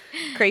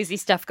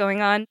stuff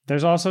going on.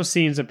 There's also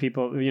scenes of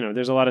people, you know,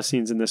 there's a lot of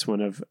scenes in this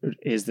one of,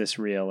 is this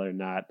real or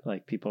not?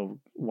 Like people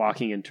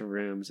walking into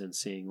rooms and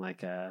seeing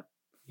like a,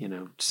 you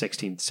know,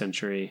 16th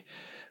century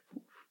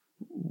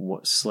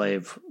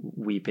slave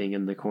weeping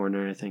in the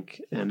corner, I think,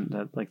 and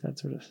that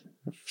sort of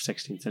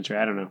 16th century.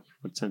 I don't know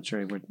what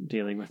century we're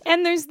dealing with.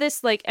 And there's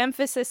this like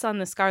emphasis on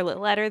the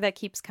Scarlet Letter that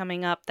keeps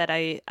coming up that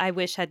I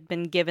wish had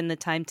been given the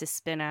time to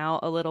spin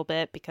out a little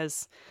bit,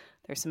 because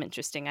there's some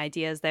interesting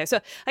ideas there.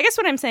 So I guess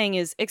what I'm saying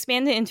is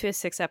expand it into a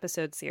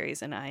 6-episode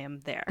series, and I am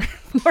there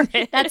for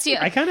it. That's you.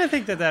 I kind of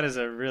think that is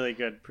a really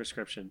good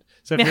prescription.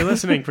 So if you're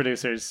listening,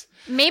 producers,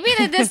 maybe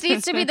that this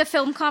needs to be the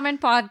Film Comment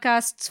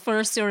Podcast's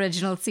first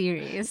original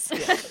series.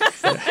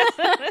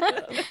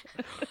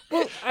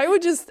 Well, I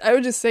would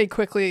just say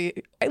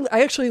quickly,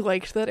 I actually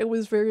liked that it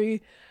was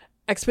very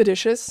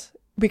expeditious.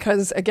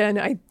 Because again,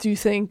 I do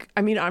think,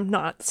 I mean, I'm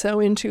not so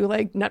into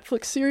like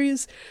Netflix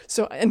series.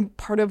 So, and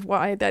part of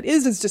why that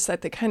is just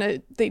that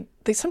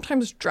they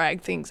sometimes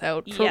drag things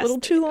out for a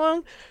little too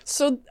long.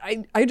 So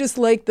I just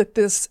like that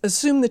this,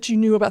 assume that you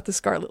knew about the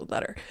Scarlet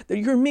Letter, that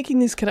you're making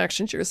these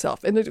connections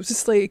yourself. And it was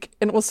just like,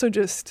 and also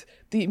just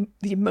the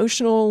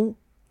emotional,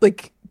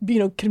 like, you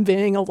know,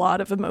 conveying a lot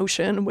of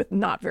emotion with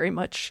not very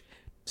much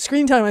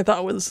screen time, I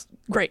thought was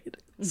great.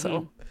 Mm-hmm.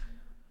 So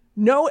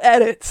no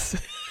edits.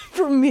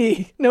 From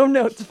me. No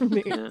notes from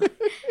me. Yeah.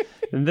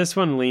 And this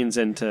one leans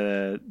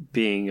into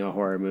being a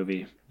horror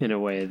movie in a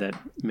way that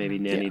maybe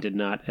Nanny did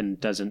not, and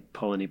doesn't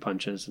pull any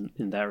punches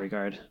in that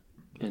regard.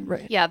 And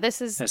right. Yeah,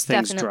 this is as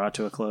things draw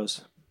to a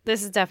close.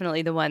 This is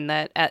definitely the one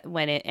that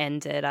when it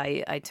ended,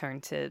 I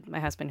turned to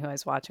my husband who I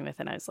was watching with,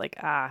 and I was like,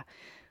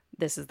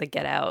 this is the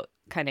Get Out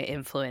kind of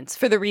influence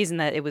for the reason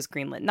that it was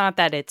greenlit. Not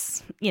that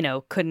it's,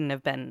 couldn't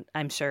have been,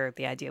 I'm sure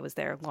the idea was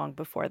there long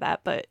before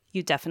that, but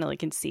you definitely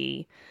can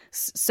see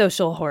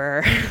social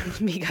horror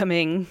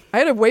becoming. I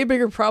had a way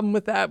bigger problem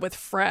with that with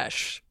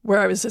Fresh, where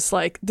I was just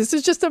like, this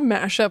is just a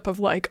mashup of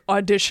like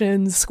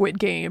Audition, Squid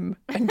Game,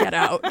 and Get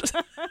Out.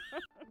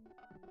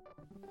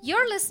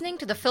 You're listening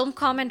to the Film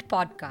Comment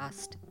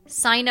Podcast.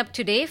 Sign up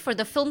today for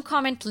the Film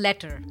Comment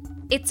Letter.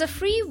 It's a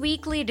free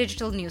weekly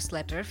digital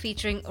newsletter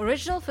featuring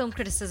original film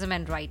criticism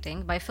and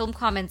writing by Film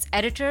Comment's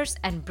editors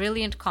and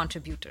brilliant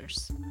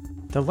contributors.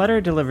 The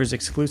letter delivers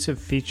exclusive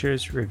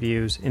features,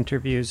 reviews,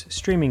 interviews,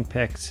 streaming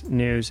picks,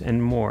 news,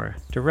 and more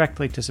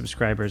directly to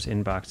subscribers'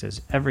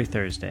 inboxes every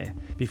Thursday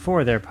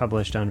before they're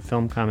published on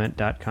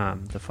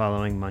filmcomment.com the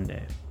following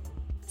Monday.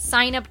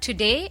 Sign up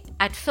today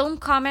at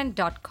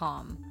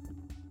filmcomment.com.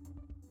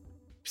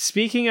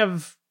 Speaking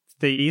of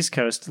the East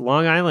Coast,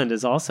 Long Island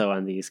is also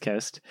on the East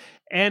Coast.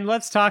 And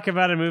let's talk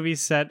about a movie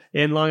set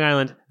in Long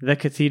Island, The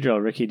Cathedral.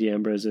 Ricky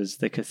D'Ambrose's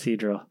The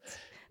Cathedral.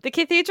 The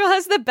Cathedral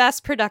has the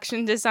best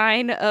production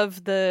design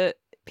of the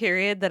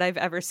period that I've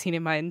ever seen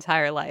in my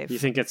entire life. You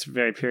think it's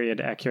very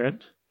period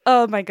accurate?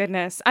 Oh my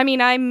goodness. I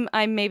mean, I'm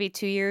maybe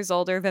 2 years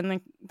older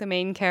than the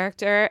main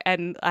character,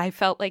 and I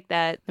felt like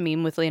that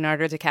meme with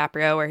Leonardo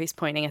DiCaprio where he's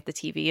pointing at the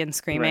TV and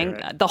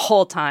screaming the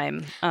whole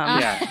time.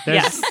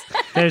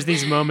 There's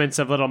these moments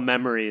of little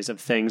memories of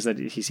things that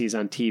he sees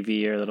on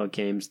TV or little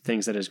games,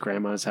 things at his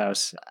grandma's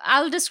house.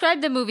 I'll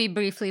describe the movie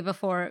briefly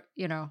before,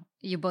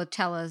 you both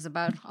tell us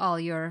about all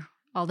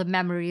the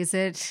memories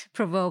it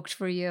provoked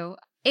for you.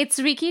 It's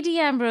Ricky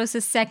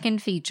D'Ambrose's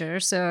second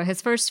feature. So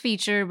his first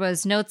feature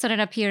was Notes on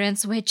an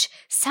Appearance, which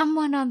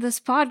someone on this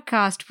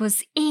podcast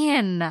was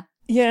in.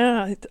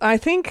 Yeah, I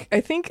think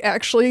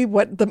actually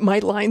what my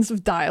lines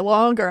of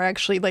dialogue are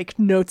actually like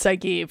notes I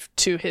gave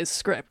to his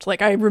script.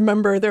 Like I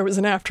remember there was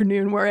an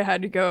afternoon where I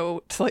had to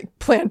go to like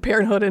Planned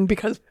Parenthood, and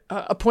because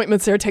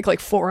appointments there take like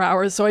 4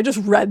 hours, so I just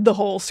read the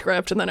whole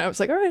script and then I was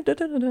like, all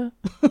right,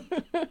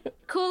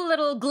 Cool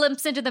little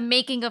glimpse into the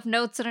making of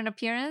Notes on an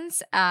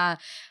Appearance.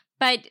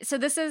 But so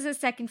this is his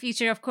second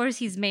feature. Of course,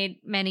 he's made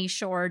many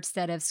shorts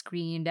that have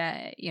screened,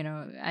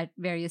 at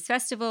various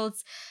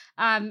festivals.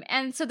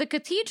 And so The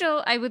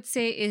Cathedral, I would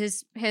say,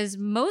 is his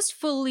most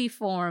fully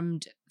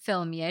formed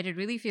film yet. It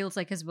really feels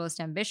like his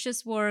most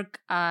ambitious work.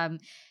 I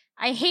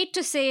hate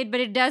to say it, but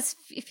it does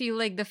feel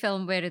like the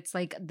film where it's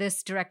like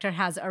this director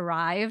has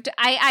arrived.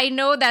 I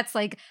know that's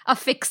like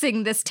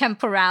affixing this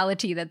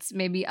temporality that's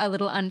maybe a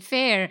little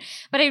unfair,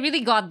 but I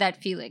really got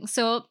that feeling.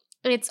 So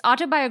it's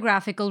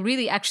autobiographical,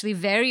 really actually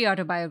very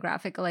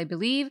autobiographical, I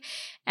believe.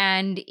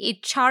 And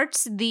it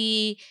charts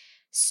the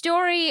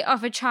story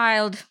of a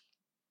child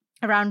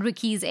around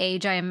Ricky's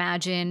age, I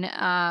imagine,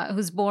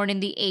 who's born in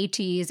the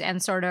 80s and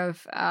sort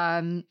of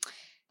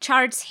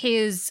charts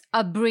his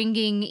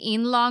upbringing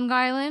in Long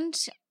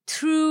Island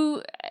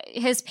through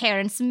his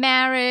parents'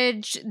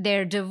 marriage,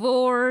 their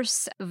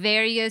divorce,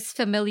 various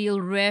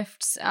familial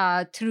rifts,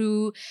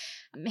 through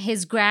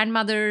his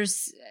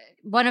grandmother's.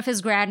 One of his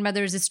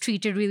grandmothers is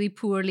treated really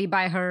poorly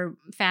by her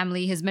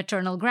family, his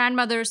maternal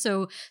grandmother.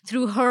 So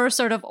through her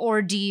sort of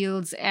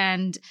ordeals,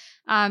 and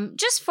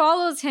just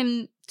follows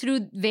him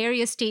through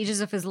various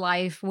stages of his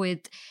life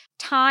with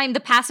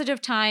the passage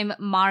of time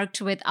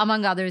marked with,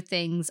 among other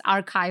things,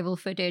 archival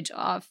footage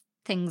of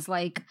things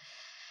like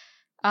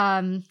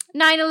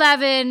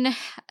 9/11,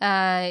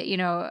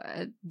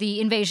 the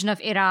invasion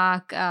of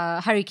Iraq,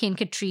 Hurricane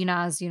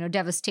Katrina's,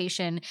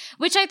 devastation,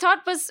 which I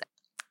thought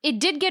it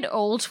did get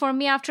old for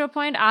me after a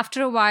point.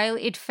 After a while,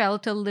 it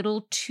felt a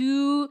little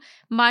too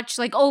much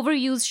like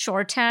overused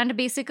shorthand,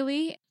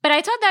 basically. But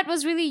I thought that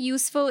was really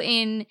useful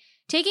in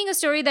taking a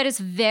story that is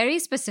very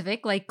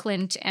specific, like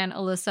Clint and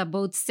Alissa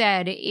both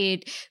said.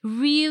 It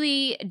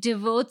really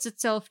devotes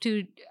itself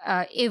to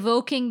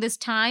evoking this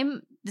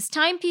time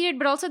period,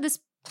 but also this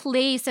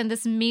place and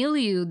this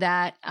milieu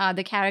that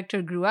the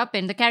character grew up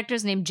in. The character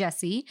is named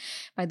Jesse,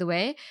 by the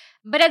way.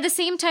 But at the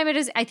same time, it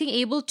is, I think,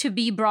 able to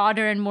be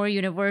broader and more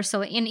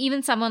universal. And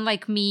even someone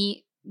like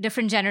me,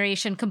 different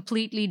generation,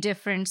 completely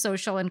different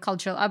social and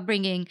cultural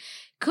upbringing,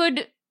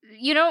 could,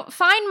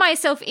 find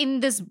myself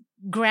in this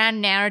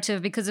grand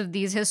narrative because of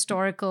these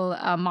historical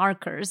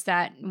markers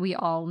that we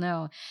all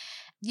know.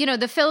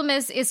 The film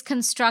is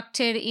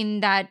constructed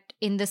in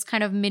this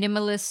kind of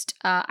minimalist,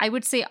 I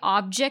would say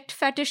object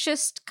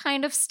fetishist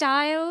kind of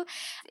style.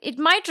 It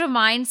might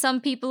remind some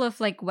people of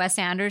like Wes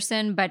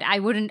Anderson, but I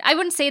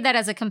wouldn't say that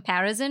as a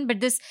comparison. But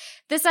this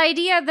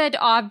idea that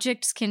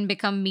objects can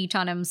become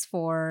metonyms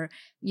for,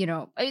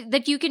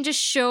 that you can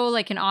just show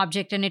like an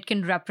object and it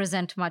can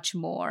represent much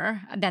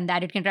more than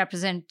that. It can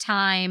represent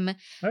time.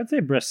 I would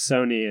say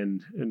Bressonian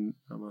and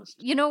almost.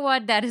 You know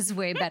what? That is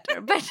way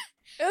better. But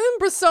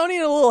isn't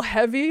Bressonian a little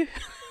heavy?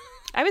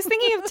 I was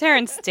thinking of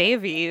Terrence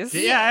Davies.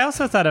 Yeah, I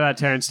also thought about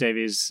Terrence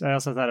Davies.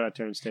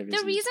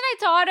 The reason I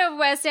thought of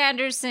Wes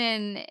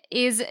Anderson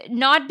is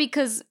not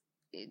because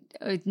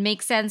it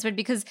makes sense, but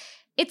because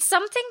it's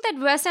something that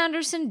Wes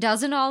Anderson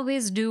doesn't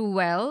always do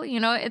well.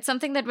 It's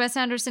something that Wes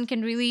Anderson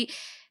can really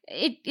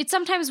it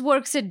sometimes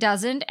works, it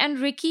doesn't. And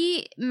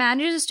Ricky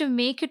manages to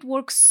make it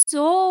work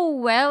so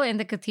well in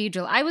the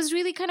cathedral. I was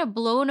really kind of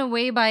blown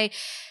away by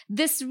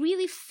this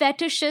really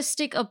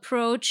fetishistic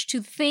approach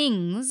to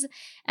things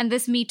and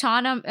this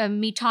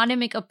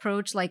metonymic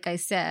approach, like I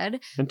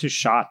said. And to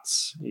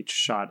shots. Each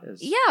shot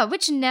is... Yeah,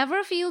 which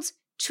never feels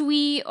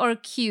twee or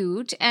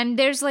cute. And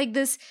there's like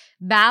this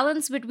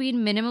balance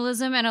between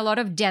minimalism and a lot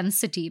of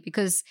density,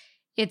 because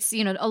it's,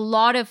 you know, a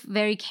lot of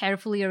very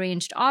carefully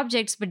arranged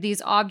objects, but these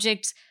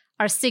objects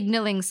are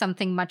signaling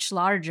something much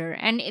larger.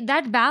 And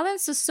that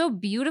balance is so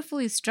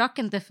beautifully struck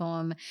in the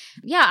film.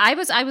 Yeah,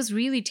 I was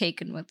really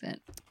taken with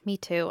it. Me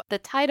too. The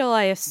title,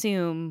 I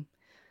assume,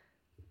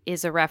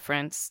 is a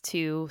reference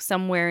to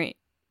somewhere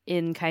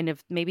in kind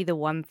of maybe the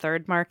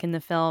 1/3 mark in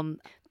the film.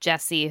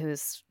 Jesse,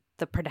 who's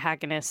the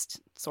protagonist,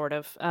 sort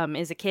of,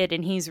 is a kid,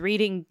 and he's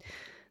reading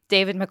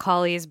David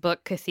Macaulay's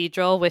book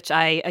Cathedral, which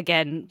I,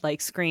 again,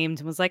 like screamed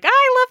and was like,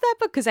 I love that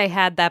book, because I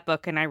had that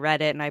book and I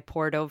read it and I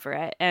pored over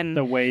it. And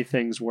The Way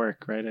Things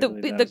Work, right?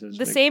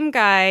 The same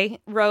guy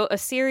wrote a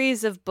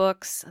series of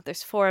books.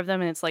 There's 4 of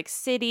them, and it's like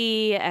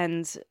City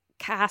and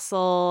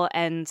Castle,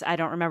 and I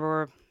don't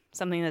remember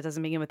something that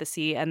doesn't begin with a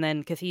C, and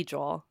then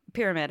Cathedral.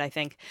 Pyramid, I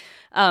think.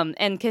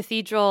 And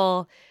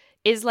Cathedral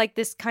is like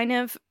this kind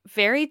of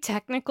very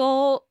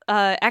technical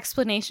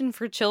explanation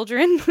for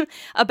children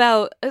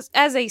about,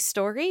 as a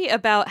story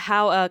about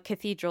how a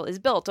cathedral is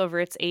built over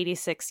its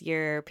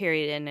 86-year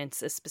period, and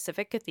it's a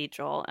specific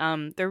cathedral.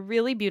 They're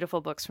really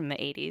beautiful books from the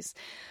 80s.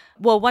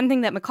 Well, one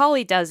thing that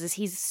Macaulay does is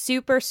he's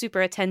super,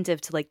 super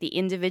attentive to like the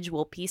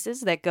individual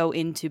pieces that go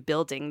into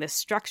building this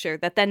structure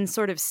that then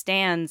sort of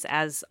stands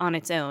as on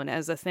its own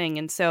as a thing.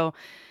 And so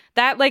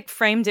that like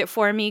framed it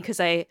for me, because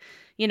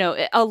you know,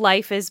 a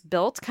life is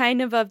built kind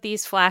of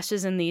these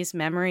flashes and these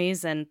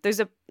memories. And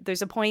there's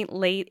a point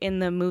late in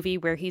the movie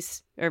where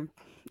he's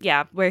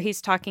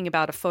talking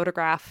about a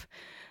photograph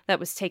that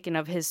was taken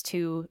of his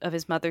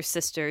mother's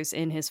sisters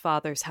in his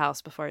father's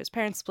house before his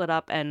parents split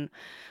up, and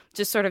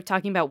just sort of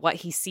talking about what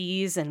he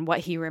sees and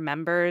what he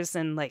remembers,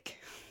 and like,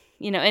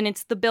 you know, and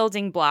it's the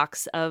building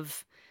blocks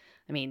of,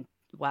 I mean,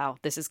 wow,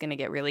 this is going to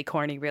get really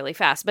corny really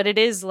fast, but it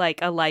is like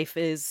a life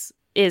is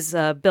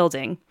a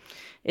building,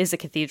 is a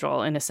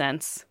cathedral in a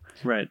sense.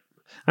 Right.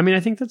 I mean, I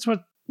think that's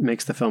what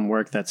makes the film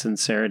work, that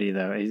sincerity,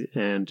 though.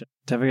 And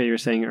Devika, you were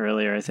saying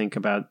earlier, I think,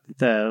 about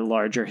the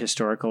larger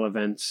historical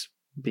events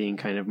being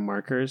kind of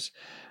markers.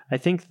 I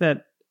think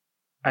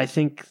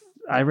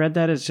I read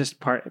that as just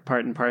part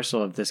and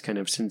parcel of this kind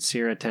of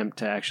sincere attempt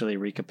to actually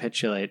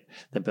recapitulate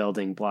the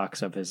building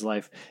blocks of his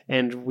life.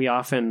 And we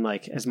often,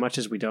 like, as much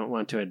as we don't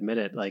want to admit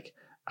it, like,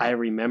 I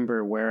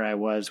remember where I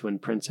was when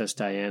Princess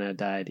Diana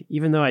died,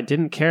 even though I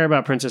didn't care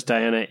about Princess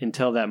Diana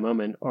until that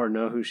moment, or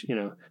know who she, you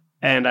know,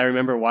 and I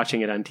remember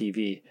watching it on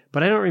TV,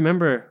 but I don't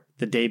remember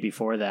the day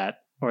before that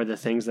or the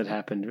things that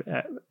happened.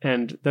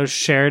 And those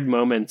shared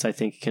moments, I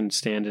think, can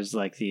stand as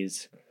like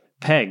these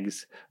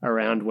pegs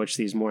around which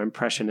these more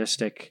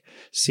impressionistic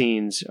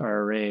scenes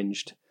are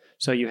arranged.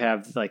 So you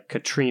have like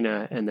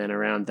Katrina, and then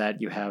around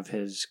that you have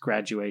his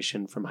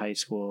graduation from high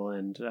school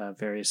and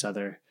various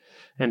other,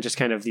 and just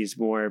kind of these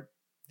more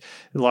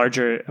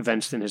larger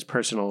events in his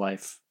personal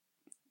life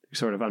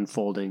sort of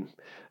unfolding.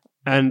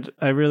 And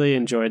I really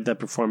enjoyed the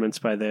performance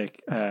by the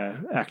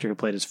actor who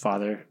played his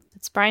father.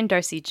 It's Brian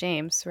Darcy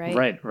James,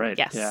 right? Right.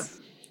 Yes.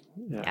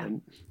 Yeah.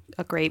 And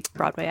a great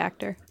Broadway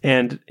actor.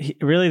 And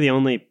really the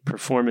only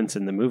performance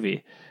in the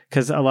movie,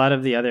 because a lot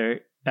of the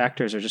other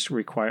actors are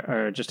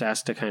just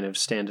asked to kind of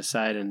stand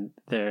aside, and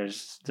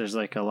there's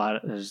like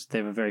they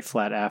have a very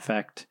flat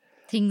affect.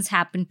 Things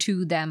happen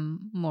to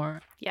them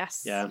more.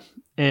 Yes. Yeah.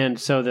 And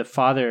so the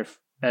father,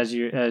 as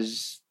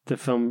the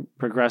film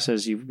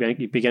progresses, you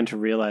begin to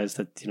realize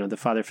that, you know, the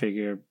father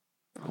figure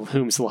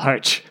looms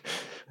large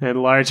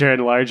and larger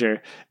and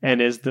larger,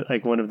 and is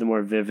like one of the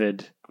more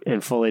vivid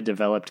and fully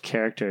developed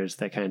characters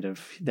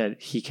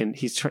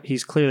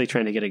he's clearly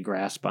trying to get a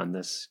grasp on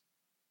this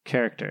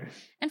character.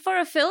 And for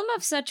a film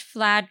of such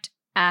flat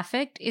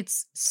affect,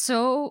 it's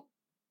so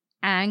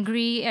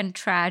angry and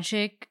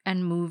tragic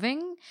and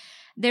moving.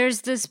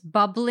 There's this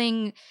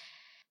bubbling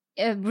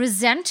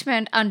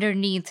resentment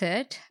underneath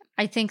it.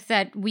 I think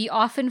that we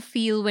often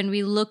feel when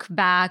we look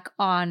back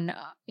on,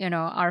 you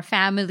know, our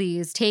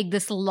families, take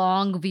this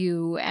long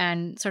view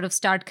and sort of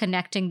start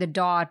connecting the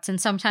dots. And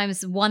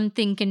sometimes one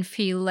thing can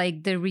feel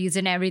like the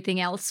reason everything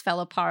else fell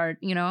apart,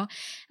 you know,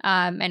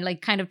 and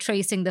like kind of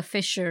tracing the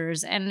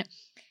fissures. And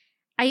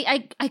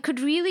I could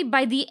really,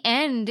 by the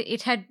end,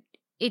 it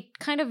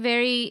kind of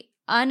very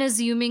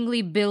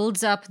unassumingly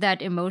builds up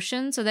that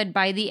emotion, so that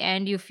by the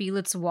end you feel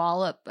its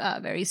wallop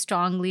very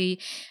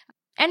strongly,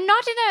 and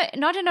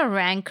not in a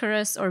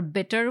rancorous or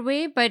bitter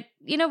way, but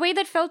in a way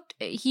that felt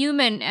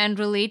human and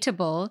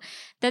relatable.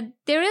 That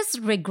there is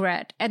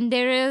regret and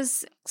there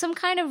is some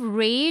kind of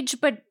rage,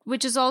 but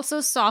which is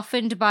also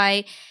softened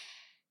by,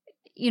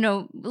 you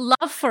know,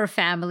 love for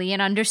family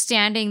and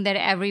understanding that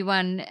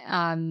everyone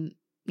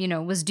you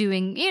know, was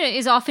doing, you know,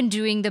 is often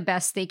doing the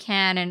best they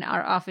can, and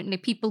are often,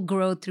 like, people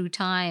grow through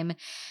time,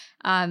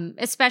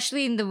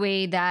 especially in the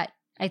way that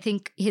I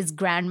think his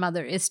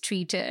grandmother is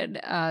treated.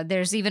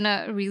 There's even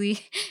a really,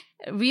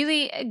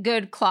 really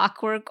good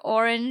Clockwork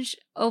Orange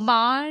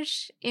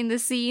homage in the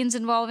scenes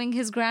involving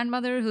his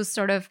grandmother, who's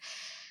sort of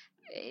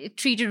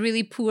treated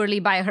really poorly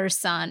by her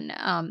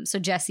son. So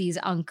Jesse's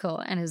uncle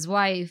and his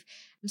wife.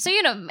 So,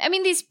 I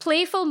mean, these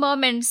playful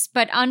moments,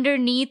 but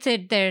underneath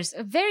it, there's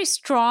a very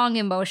strong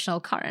emotional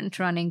current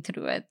running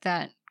through it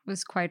that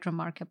was quite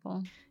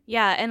remarkable.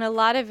 Yeah, and a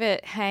lot of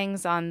it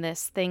hangs on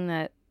this thing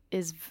that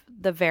is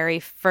the very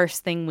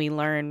first thing we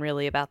learn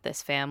really about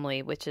this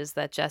family, which is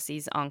that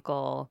Jesse's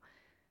uncle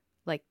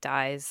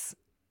dies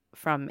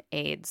from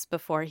AIDS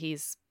before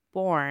he's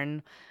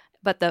born.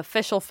 But the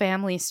official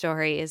family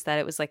story is that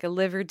it was a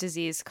liver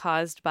disease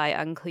caused by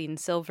unclean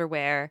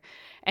silverware.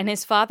 And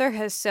his father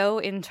has so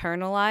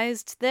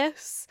internalized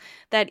this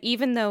that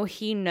even though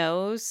he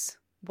knows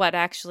what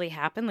actually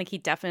happened, he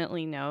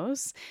definitely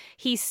knows,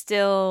 he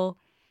still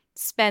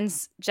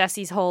spends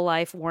Jesse's whole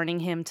life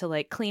warning him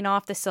to clean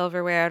off the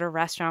silverware at a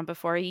restaurant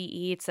before he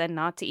eats and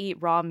not to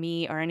eat raw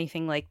meat or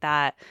anything like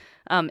that.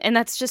 And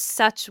that's just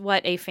such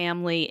what a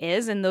family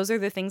is. And those are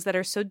the things that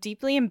are so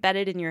deeply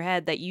embedded in your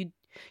head that you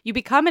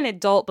become an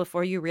adult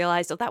before you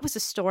realize, oh, that was a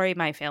story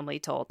my family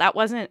told. That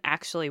wasn't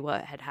actually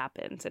what had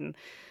happened. And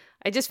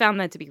I just found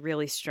that to be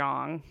really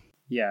strong.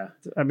 Yeah.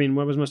 I mean,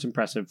 what was most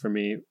impressive for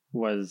me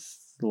was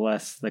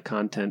less the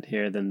content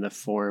here than the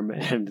form,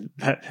 and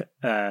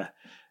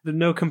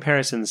no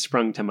comparisons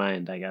sprung to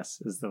mind, I guess,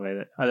 is the way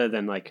that, other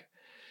than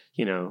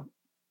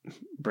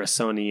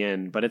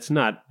Bressonian, but it's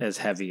not as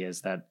heavy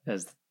as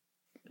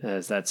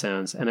that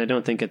sounds. And I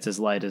don't think it's as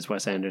light as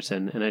Wes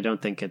Anderson, and I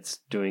don't think it's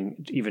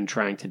even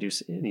trying to do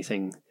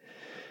anything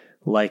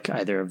like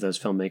either of those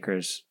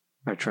filmmakers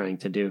are trying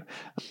to do.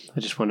 I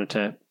just wanted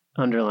to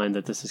underline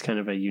that this is kind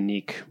of a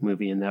unique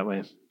movie in that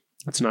way.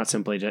 It's not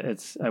simply,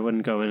 I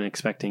wouldn't go in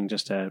expecting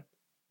just a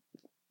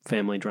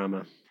family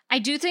drama. I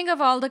do think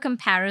of all the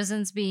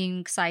comparisons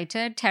being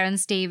cited,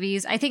 Terrence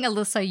Davies, I think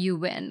Alissa, you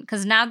win.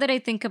 Because now that I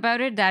think about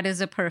it, that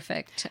is a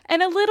perfect.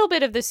 And a little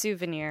bit of The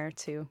Souvenir,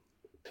 too.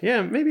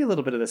 Yeah, maybe a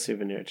little bit of The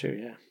Souvenir, too,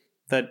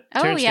 yeah.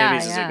 Terrence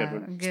Davies is a good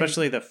one. Good.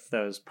 Especially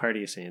those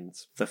party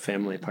scenes, the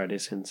family party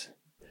scenes.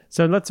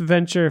 So let's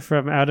venture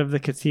from out of the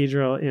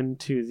cathedral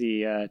into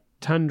the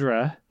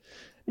tundra.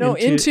 No,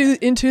 into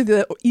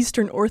the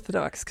Eastern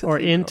Orthodox cathedral. Or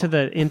into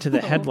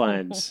the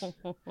headlines.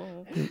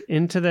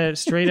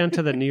 Straight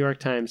onto the New York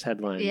Times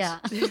headlines. Yeah.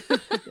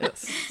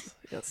 Yes.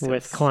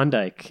 With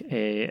Klondike,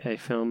 a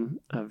film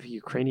of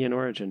Ukrainian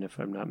origin, if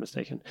I'm not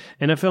mistaken.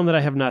 And a film that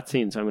I have not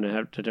seen, so I'm going to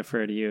have to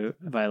defer to you,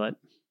 Violet.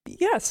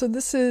 Yeah, so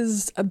this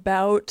is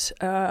about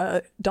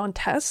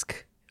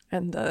Donetsk,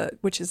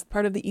 which is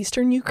part of the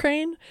eastern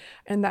Ukraine,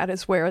 and that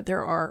is where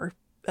there are,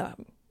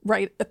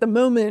 right at the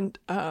moment,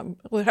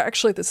 well,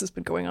 actually this has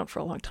been going on for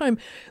a long time,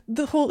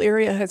 the whole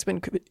area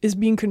is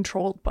being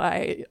controlled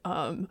by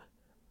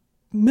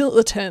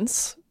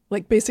militants,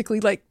 basically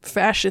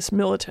fascist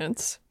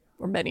militants,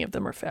 or many of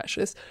them are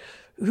fascists,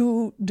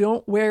 who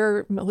don't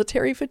wear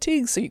military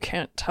fatigues, so you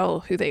can't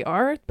tell who they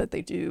are, but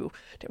they do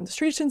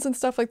demonstrations and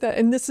stuff like that.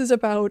 And this is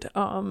about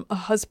a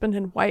husband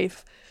and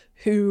wife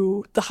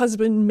who the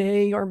husband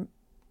may or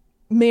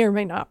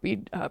may not be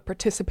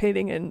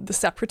participating in the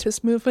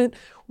separatist movement,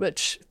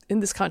 which in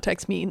this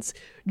context means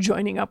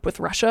joining up with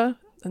Russia.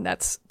 And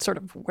that's sort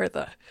of where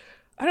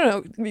I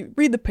don't know,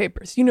 read the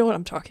papers. You know what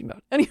I'm talking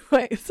about.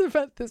 Anyway, it's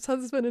about this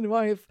husband and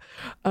wife.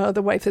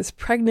 The wife is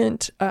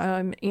pregnant,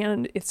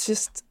 and it's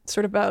just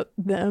sort of about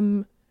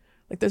them.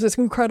 There's this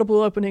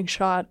incredible opening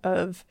shot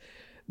of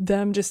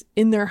them just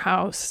in their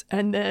house,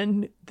 and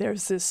then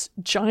there's this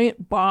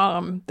giant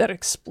bomb that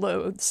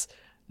explodes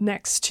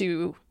next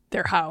to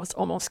their house,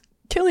 almost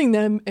killing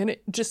them, and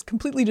it just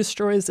completely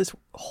destroys this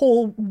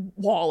whole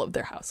wall of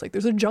their house.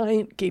 There's a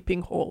giant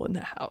gaping hole in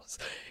the house,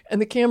 and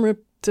the camera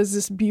does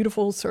this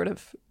beautiful sort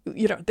of,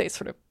 they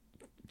sort of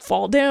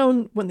fall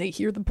down when they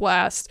hear the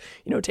blast,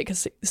 take a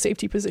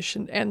safety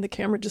position, and the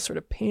camera just sort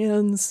of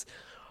pans,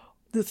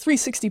 the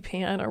 360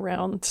 pan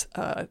around,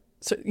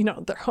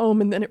 their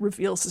home, and then it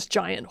reveals this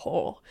giant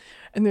hole.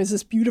 And there's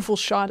this beautiful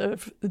shot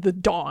of the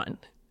dawn,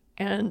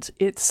 and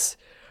it's,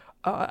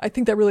 I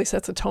think that really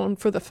sets a tone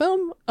for the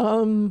film.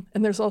 And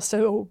there's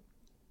also,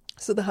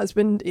 so the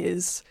husband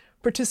is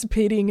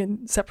participating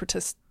in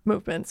separatist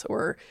movements,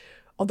 or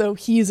although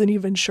he isn't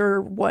even sure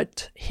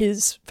what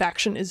his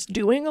faction is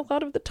doing a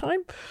lot of the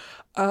time.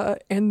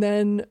 And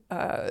then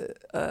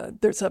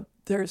there's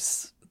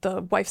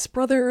the wife's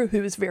brother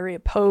who is very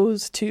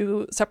opposed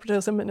to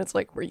separatism, and it's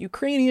we're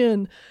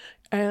Ukrainian.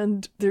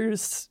 And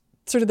there's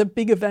sort of the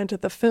big event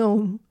of the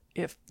film.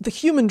 If the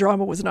human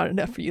drama was not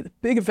enough for you, the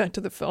big event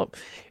of the film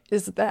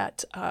is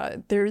that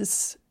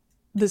there's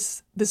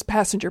this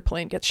passenger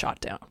plane gets shot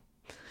down.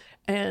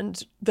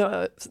 And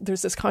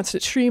there's this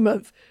constant stream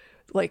of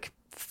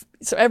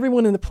so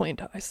everyone in the plane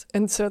dies.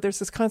 And so there's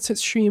this constant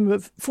stream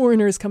of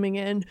foreigners coming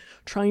in,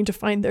 trying to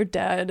find their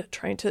dead,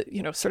 trying to,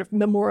 sort of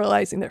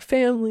memorializing their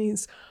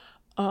families.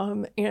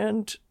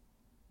 And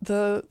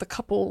the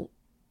couple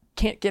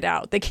can't get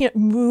out. They can't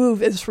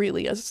move as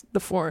freely as the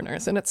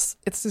foreigners. And it's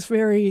this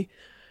very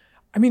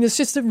I mean, it's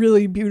just a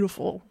really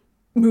beautiful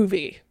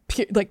movie,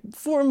 like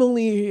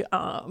formally,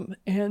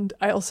 and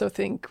I also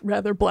think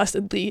rather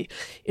blessedly,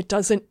 it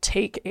doesn't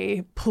take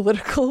a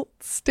political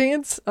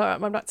stance.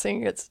 I'm not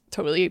saying it's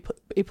totally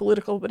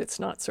apolitical, but it's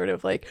not sort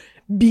of like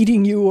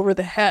beating you over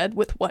the head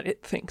with what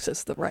it thinks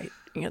is the right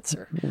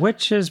answer.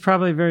 Which is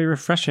probably very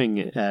refreshing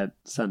at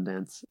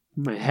Sundance.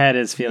 My head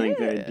is feeling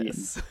very beaten.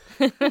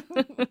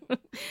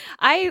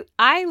 I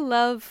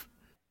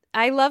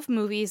love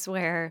movies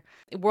where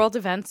world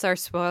events are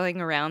swirling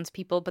around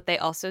people, but they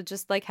also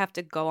just like have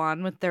to go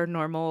on with their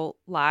normal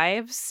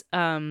lives,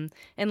 and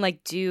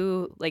like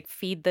do like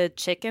feed the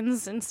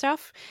chickens and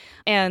stuff.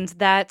 And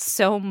that's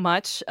so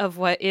much of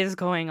what is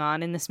going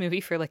on in this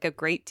movie. For like a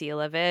great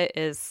deal of it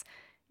is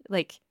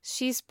like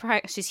she's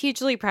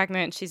hugely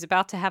pregnant. She's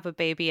about to have a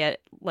baby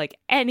at like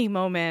any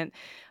moment.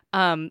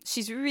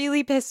 She's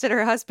really pissed at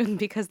her husband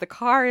because the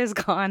car is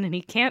gone and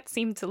he can't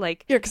seem to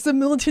like... Yeah, because the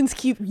militants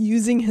keep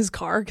using his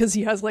car because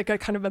he has like a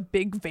kind of a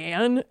big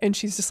van, and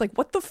she's just like,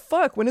 what the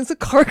fuck? When is the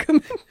car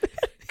coming back?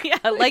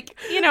 Yeah, like,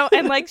 you know,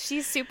 and like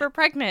she's super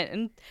pregnant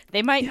and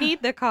they might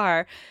need the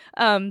car.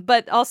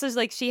 But also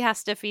like she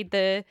has to feed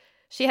the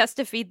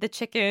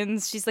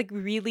chickens. She's like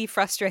really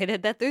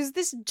frustrated that there's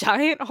this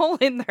giant hole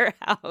in their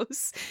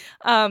house.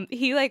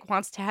 He like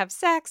wants to have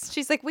sex.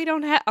 She's like, we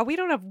don't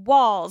have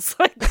walls.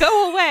 Like,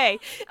 go away.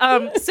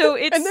 So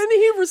it's... And then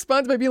he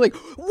responds by being like,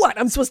 what?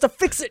 I'm supposed to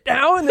fix it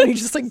now? And then he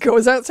just like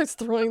goes out and starts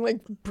throwing like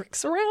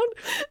bricks around.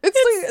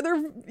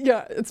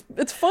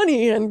 It's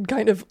funny and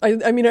kind of,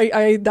 I mean,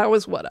 that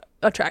was what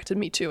attracted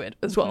me to it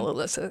as well,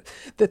 Alissa,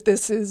 that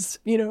this is,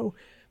 you know,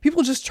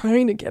 people just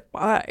trying to get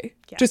by,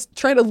 just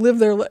trying to live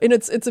their life. And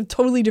it's a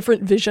totally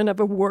different vision of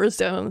a war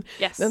zone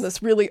than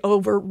this really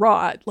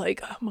overwrought,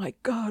 like, oh my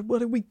God,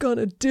 what are we going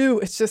to do?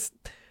 It's just,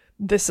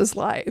 this is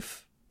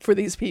life for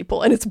these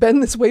people. And it's been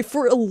this way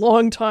for a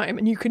long time.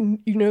 And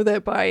you know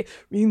that by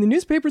reading the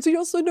newspapers. You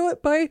also know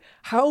it by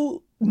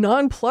how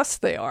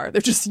nonplussed they are. They're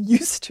just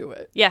used to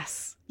it.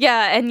 Yes.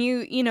 Yeah. And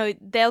you know,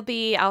 they'll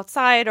be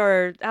outside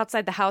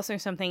the house or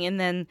something. And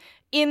then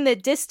in the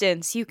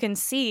distance, you can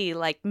see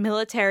like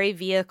military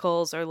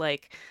vehicles or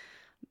like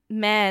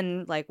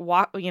men like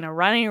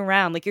running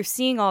around. Like you're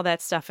seeing all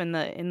that stuff in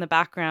the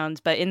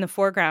background, but in the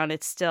foreground,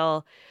 it's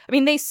still, I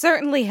mean, they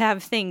certainly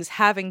have things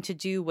having to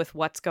do with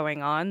what's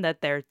going on that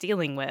they're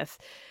dealing with.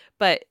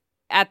 But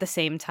at the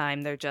same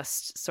time, they're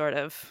just sort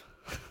of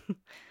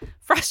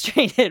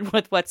frustrated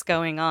with what's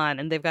going on,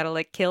 and they've got to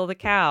like kill the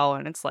cow,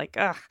 and it's like,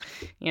 ugh,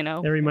 you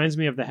know. It reminds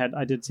me of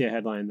I did see a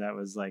headline that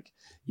was like,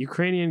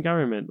 Ukrainian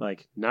government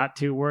like not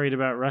too worried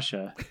about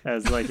Russia,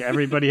 as like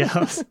everybody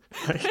else,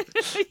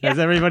 as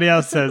everybody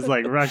else says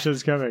like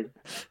Russia's coming.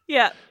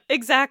 Yeah,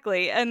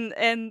 exactly, and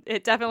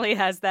it definitely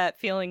has that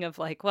feeling of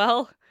like,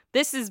 well,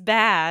 this is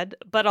bad,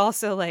 but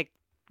also like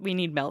we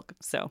need milk.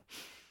 So,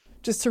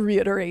 just to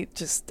reiterate,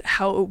 just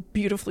how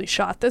beautifully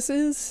shot this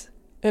is.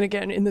 And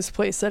again, in this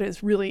place that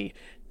is really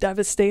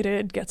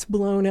devastated, gets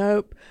blown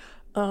up,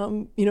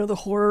 you know, the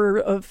horror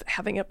of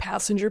having a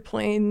passenger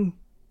plane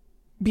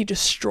be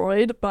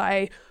destroyed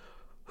by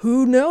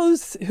who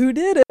knows who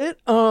did it,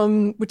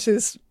 which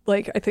is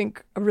like, I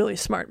think, a really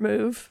smart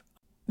move.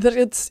 That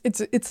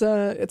it's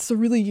a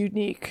really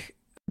unique,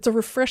 it's a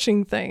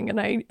refreshing thing,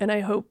 and I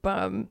hope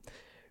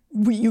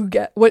you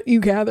get what you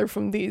gather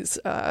from these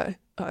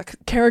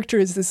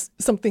characters is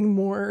something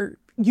more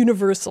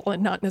universal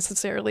and not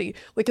necessarily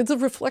like it's a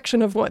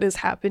reflection of what is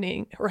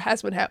happening or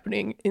has been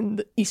happening in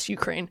the East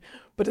Ukraine,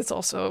 but it's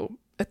also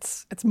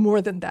it's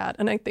more than that.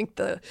 And I think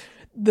the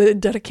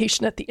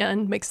dedication at the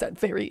end makes that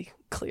very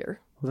clear.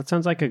 Well, that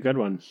sounds like a good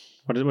one.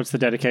 What's the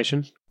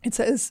dedication? It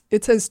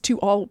says to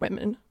all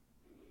women,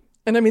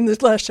 and I mean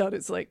this last shot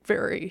is like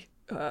very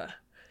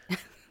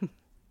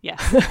yeah.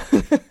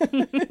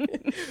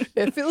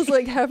 It feels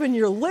like having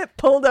your lip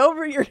pulled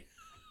over your.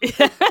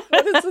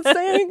 What is it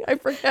saying? I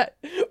forget.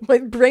 My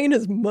brain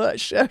is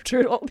mush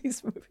after all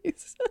these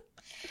movies.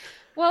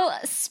 Well,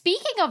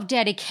 speaking of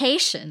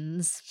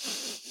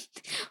dedications,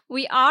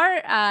 we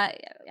are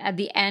at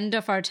the end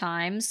of our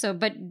time.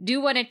 But do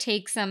want to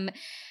take a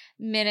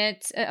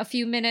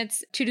few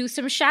minutes to do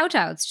some shout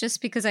outs,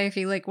 just because I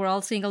feel like we're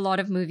all seeing a lot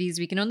of movies.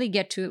 We can only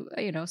get to,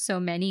 so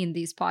many in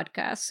these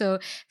podcasts. So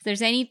if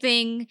there's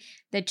anything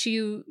that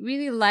you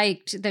really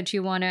liked that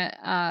you want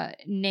to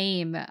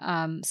name,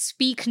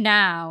 speak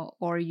now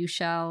or you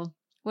shall.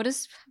 What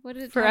is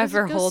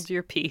forever hold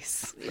your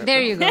peace.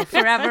 There you go.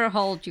 Forever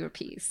hold your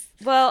peace.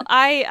 Well,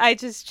 I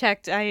just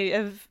checked.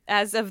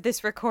 As of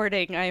this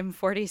recording, I am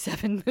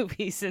 47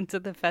 movies into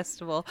the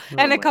festival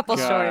and a couple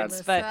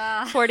shorts,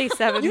 but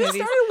 47 movies. You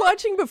started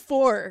watching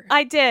before.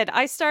 I did.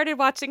 I started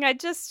watching. I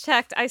just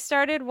checked. I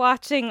started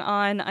watching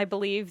on, I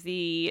believe,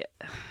 the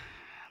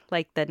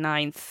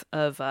 9th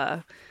of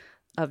January.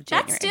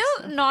 That's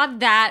still not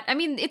that. I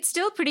mean, it's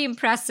still pretty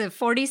impressive.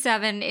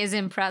 47 is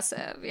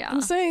impressive. Yeah.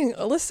 I'm saying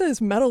Alissa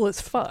is metal as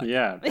fuck.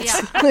 Yeah.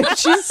 Yeah. Like,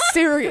 she's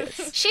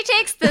serious. She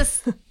takes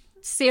this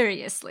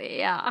Seriously,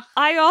 yeah.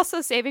 I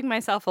also saving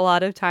myself a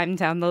lot of time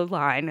down the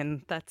line,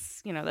 and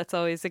that's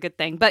always a good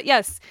thing. But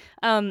yes,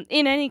 in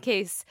any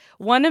case,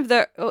 two of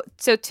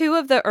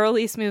the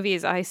earliest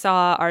movies I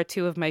saw are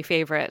two of my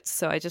favorites,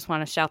 so I just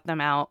want to shout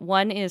them out.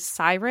 One is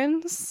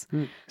Sirens.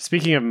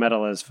 Speaking of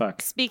metal as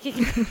fuck.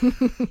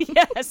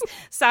 Yes,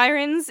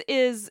 Sirens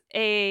is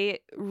a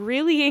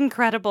really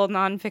incredible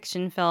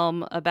nonfiction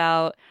film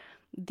about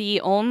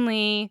the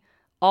only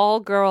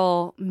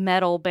all-girl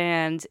metal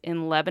band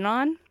in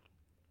Lebanon.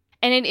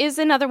 And it is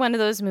another one of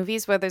those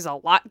movies where there's a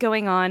lot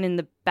going on in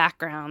the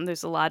background.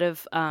 There's a lot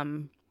of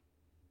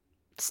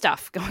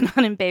stuff going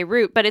on in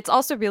Beirut, but it's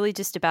also really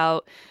just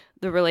about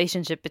the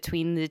relationship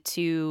between the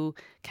two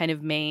kind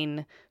of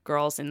main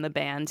girls in the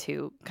band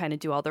who kind of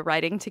do all the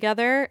writing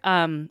together.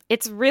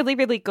 It's really,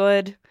 really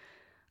good.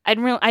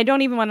 I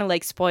don't even want to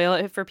like spoil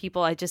it for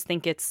people. I just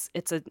think it's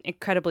an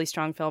incredibly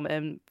strong film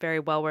and very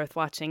well worth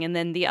watching. And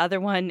then the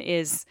other one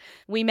is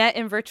We Met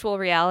in Virtual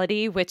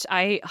Reality, which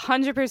I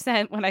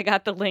 100% when I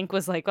got the link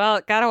was like, well,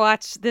 gotta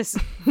watch this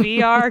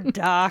VR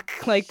doc.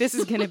 Like this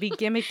is gonna be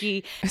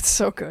gimmicky. It's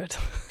so good.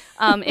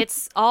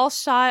 It's all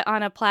shot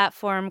on a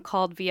platform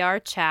called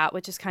VR Chat,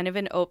 which is kind of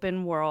an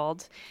open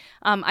world.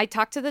 I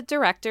talked to the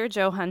director,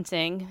 Joe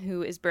Hunting,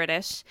 who is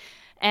British,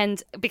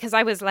 and because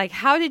I was like,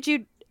 how did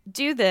you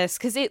do this?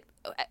 Because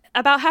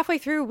about halfway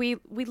through we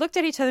looked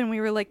at each other and we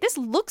were like, this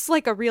looks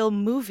like a real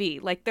movie.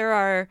 Like there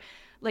are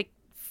like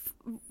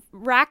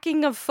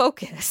racking of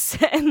focus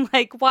and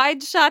like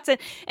wide shots,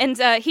 and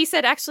he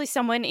said actually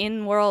someone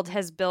in world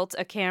has built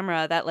a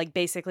camera that like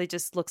basically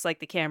just looks like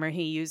the camera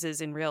he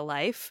uses in real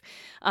life,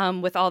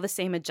 with all the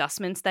same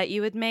adjustments that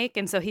you would make.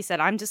 And so he said,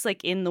 I'm just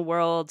like in the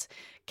world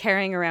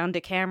carrying around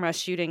a camera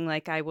shooting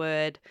like I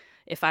would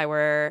if I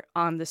were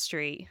on the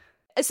street.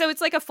 So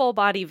it's like a full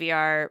body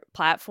VR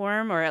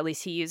platform, or at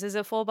least he uses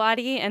a full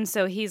body. And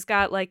so he's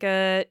got like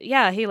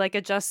he like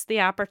adjusts the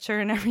aperture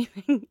and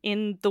everything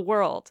in the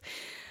world.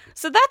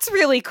 So that's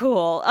really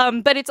cool.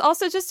 But it's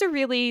also just a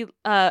really,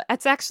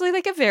 it's actually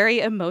like a very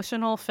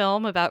emotional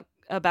film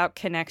about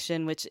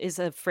connection, which is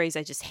a phrase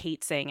I just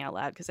hate saying out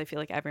loud because I feel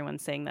like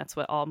everyone's saying that's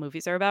what all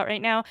movies are about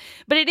right now.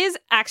 But it is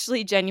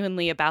actually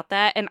genuinely about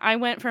that. And I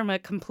went from a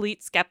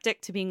complete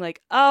skeptic to being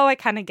like, oh, I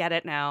kind of get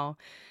it now.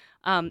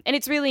 And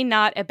it's really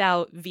not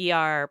about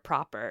VR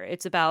proper.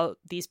 It's about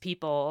these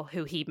people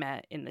who he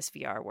met in this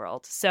VR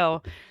world.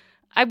 So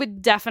I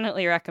would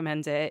definitely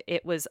recommend it.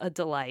 It was a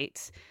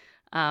delight.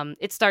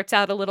 It starts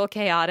out a little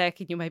chaotic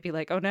and you might be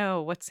like, oh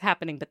no, what's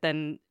happening? But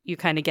then you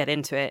kind of get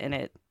into it and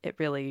it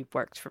really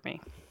worked for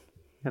me.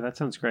 Yeah, that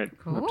sounds great.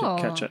 Cool. I'll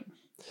have to catch it.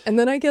 And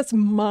then I guess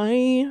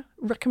my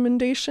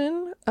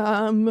recommendation,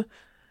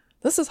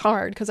 this is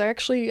hard because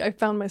I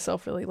found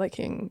myself really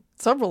liking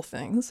several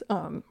things,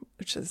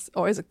 which is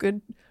always a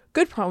good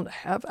problem to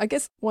have. I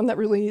guess one that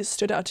really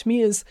stood out to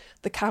me is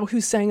The Cow Who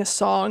Sang a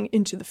Song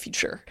into the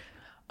Future.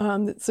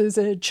 This is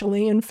a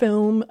Chilean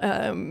film,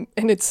 and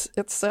it's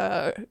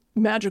a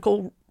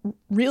magical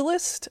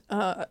realist,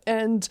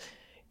 and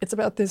it's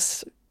about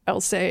this, I'll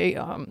say,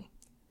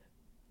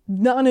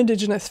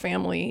 non-indigenous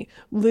family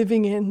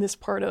living in this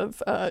part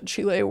of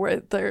Chile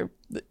where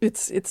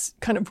it's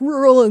kind of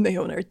rural and they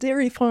own a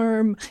dairy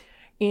farm,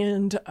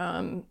 and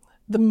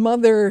the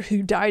mother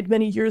who died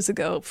many years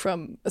ago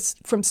from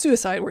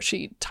suicide, where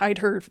she tied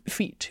her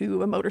feet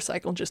to a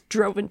motorcycle and just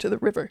drove into the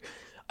river.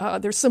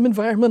 There's some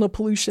environmental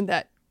pollution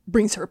that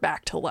brings her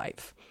back to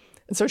life,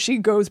 and so she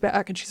goes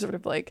back and she's sort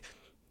of like,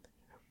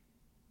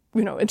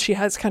 and she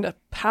has kind of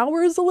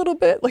powers a little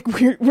bit, like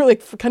we're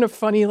like kind of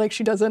funny, like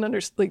she doesn't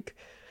understand, like,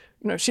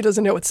 she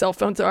doesn't know what cell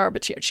phones are,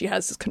 but she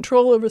has this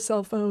control over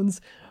cell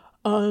phones.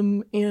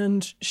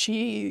 And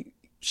she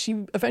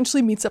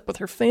eventually meets up with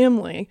her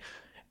family,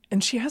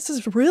 and she has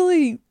this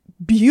really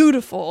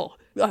beautiful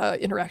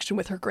interaction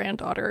with her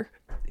granddaughter,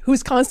 who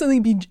is constantly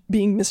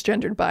being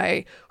misgendered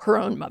by her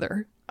own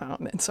mother.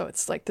 And so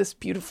it's like this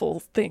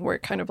beautiful thing where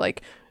it kind of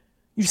like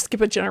you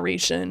skip a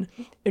generation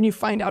and you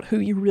find out who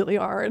you really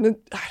are. And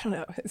I don't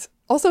know. It's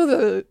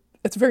also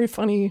it's very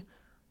funny.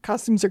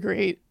 Costumes are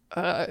great.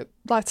 I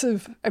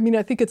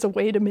think it's a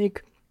way to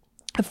make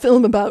a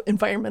film about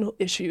environmental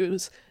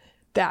issues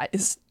that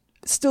is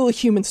still a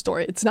human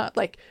story. It's not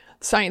like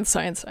science.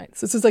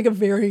 This is like a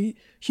very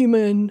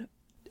human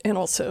and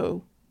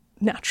also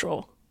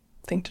natural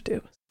thing to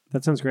do.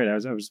 That sounds great. I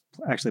was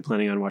actually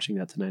planning on watching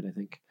that tonight, I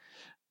think.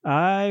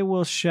 I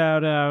will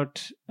shout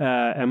out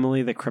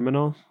Emily the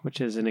Criminal, which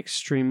is an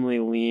extremely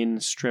lean,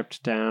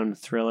 stripped down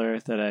thriller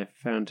that I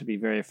found to be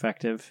very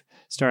effective,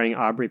 starring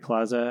Aubrey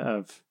Plaza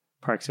of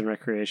Parks and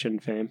Recreation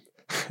fame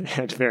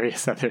and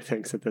various other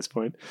things at this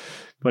point,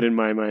 but in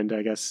my mind,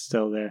 I guess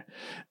still there.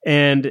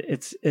 And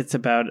it's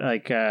about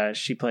like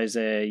she plays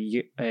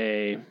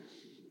a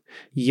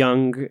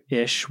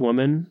young-ish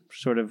woman,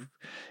 sort of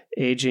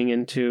aging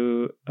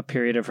into a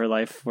period of her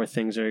life where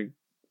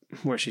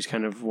she's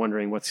kind of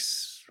wondering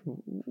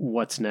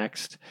what's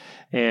next,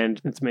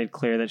 and it's made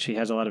clear that she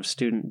has a lot of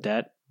student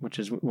debt, which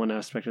is one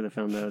aspect of the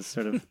film that is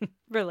sort of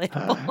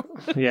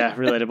relatable. Yeah,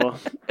 relatable.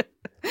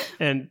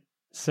 And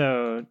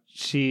So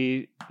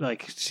she's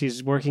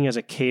working as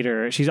a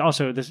caterer. She's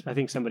also this. I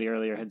think somebody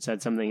earlier had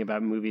said something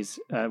about movies.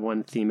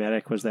 One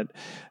thematic was that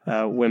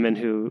women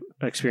who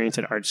experience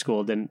at art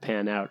school didn't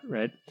pan out.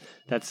 Right.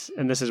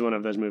 And this is one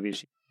of those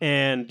movies.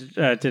 And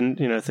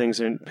things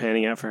aren't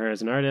panning out for her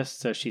as an artist.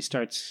 So she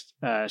starts.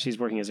 She's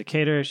working as a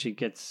caterer. She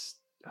gets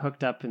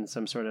hooked up in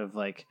some sort of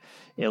like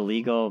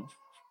illegal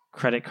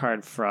credit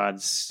card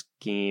fraud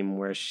scheme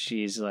where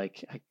she's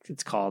like,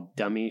 it's called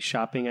dummy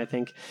shopping, I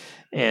think.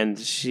 And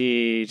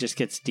she just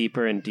gets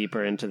deeper and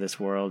deeper into this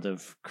world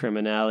of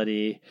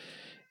criminality.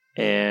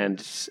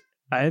 And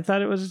I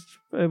thought it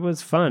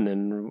was fun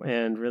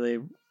and really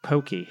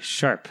pokey,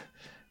 sharp.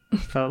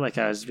 Felt like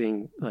I was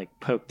being like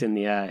poked in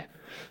the eye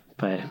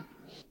by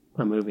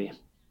a movie.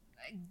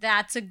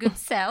 That's a good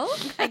sell,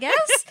 I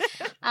guess.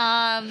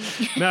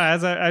 No,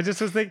 I just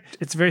was thinking,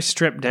 it's very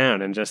stripped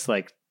down and just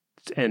like,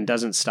 and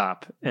doesn't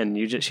stop, and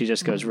she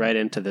just goes right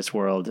into this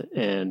world,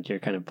 and you're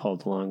kind of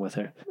pulled along with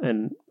her,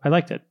 and I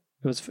liked it.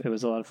 It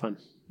was a lot of fun.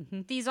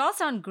 These all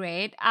sound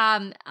great.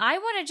 I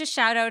want to just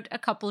shout out a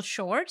couple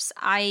shorts.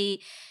 I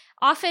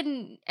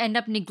often end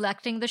up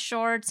neglecting the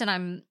shorts, and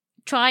I'm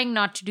trying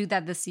not to do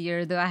that this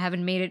year, though I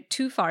haven't made it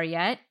too far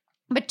yet.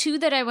 But two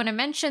that I want to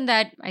mention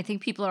that I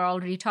think people are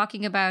already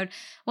talking about.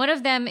 One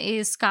of them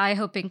is Sky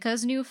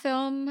Hopinka's new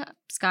film.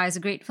 Sky is a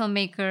great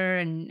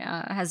filmmaker and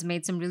has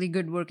made some really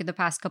good work in the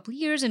past couple of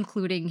years,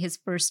 including his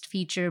first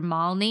feature,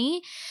 Malni.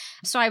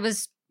 So I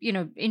was,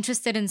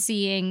 interested in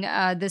seeing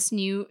this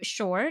new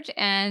short.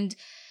 And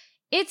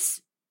it's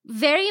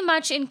very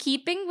much in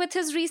keeping with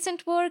his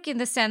recent work in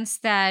the sense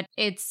that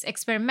it's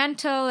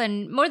experimental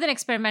and more than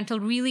experimental,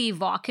 really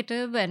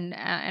evocative,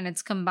 and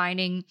it's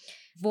combining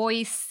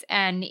voice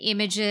and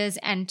images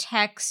and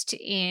text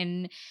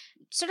in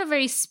sort of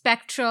very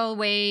spectral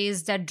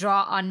ways that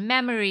draw on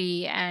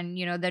memory and,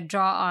 that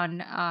draw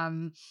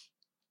on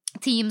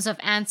themes of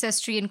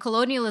ancestry and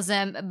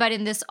colonialism, but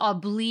in this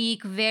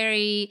oblique,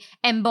 very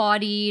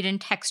embodied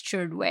and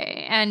textured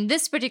way. And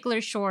this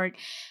particular short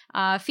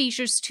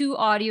features two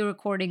audio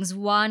recordings,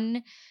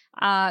 one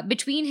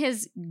between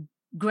his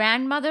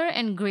grandmother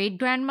and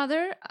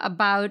great-grandmother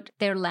about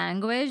their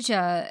language.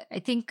 I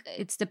think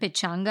it's the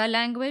Pechanga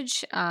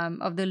language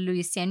of the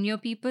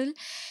Luiseno people.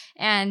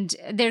 And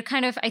they're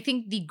kind of, I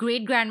think the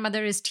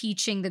great-grandmother is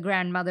teaching the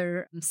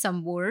grandmother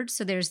some words.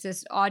 So there's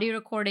this audio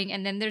recording,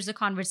 and then there's a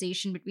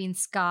conversation between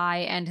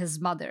Sky and his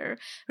mother,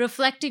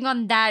 reflecting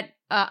on that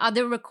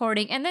other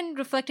recording, and then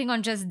reflecting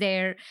on just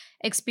their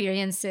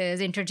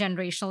experiences,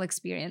 intergenerational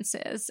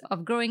experiences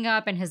of growing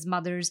up, and his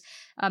mother's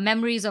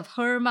memories of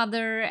her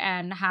mother,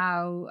 and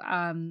how,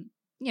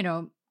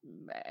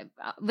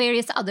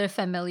 various other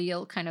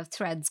familial kind of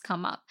threads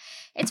come up.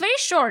 It's very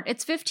short.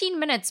 It's 15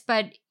 minutes,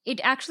 but it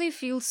actually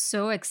feels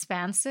so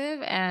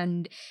expansive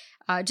and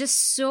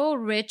just so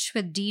rich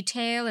with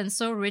detail and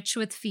so rich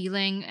with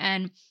feeling.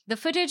 And the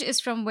footage is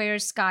from where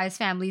Sky's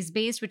family is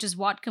based, which is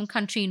Whatcom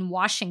Country in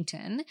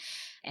Washington.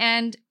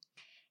 And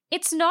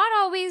it's not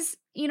always,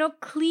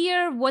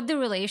 clear what the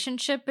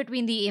relationship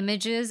between the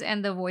images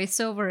and the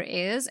voiceover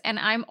is. And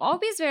I'm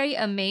always very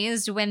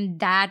amazed when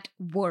that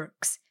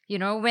works. You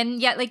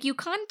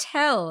can't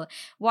tell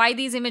why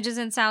these images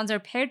and sounds are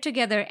paired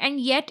together, and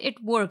yet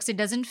it works. It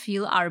doesn't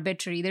feel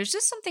arbitrary. There's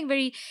just something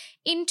very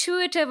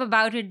intuitive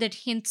about it that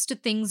hints to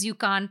things you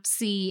can't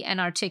see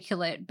and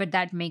articulate, but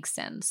that makes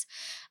sense.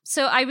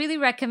 So I really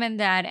recommend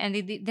that. And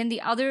then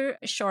the other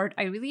short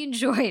I really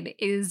enjoyed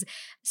is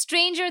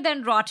Stranger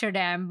Than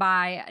Rotterdam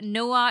by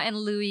Noah and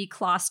Louis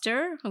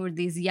Kloster, who are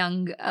these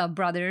young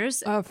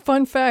brothers.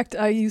 Fun fact,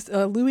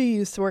 Louis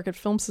used to work at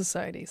Film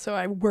Society, so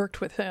I worked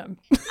with him.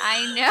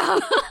 I know.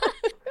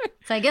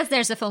 So I guess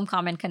there's a film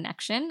comment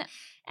connection.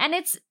 And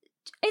it's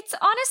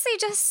honestly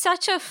just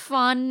such a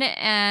fun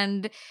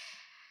and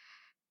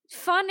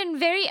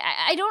very,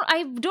 I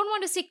don't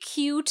want to say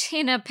cute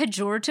in a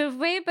pejorative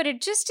way, but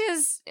it just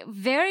is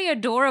very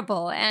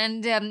adorable.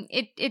 And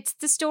it's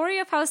the story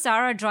of how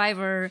Sarah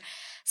Driver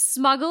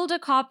smuggled a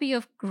copy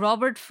of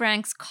Robert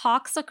Frank's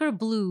Cocksucker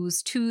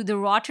Blues to the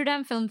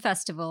Rotterdam Film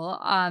Festival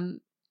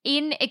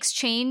in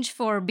exchange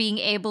for being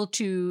able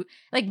to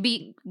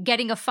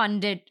getting a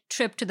funded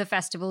trip to the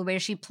festival, where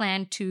she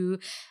planned to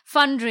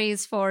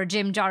fundraise for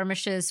Jim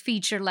Jarmusch's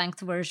feature-length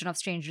version of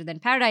Stranger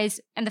Than Paradise,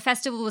 and the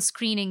festival was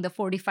screening the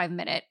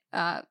 45-minute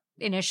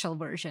initial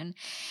version.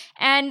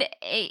 And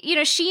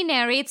she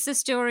narrates the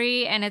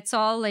story, and it's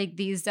all like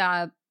these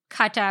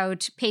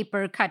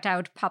paper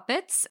cutout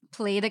puppets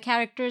play the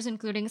characters,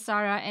 including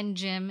Sarah and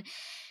Jim.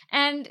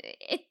 And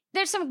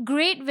there's some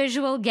great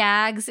visual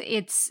gags.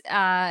 It's,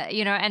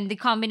 and the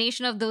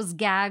combination of those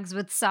gags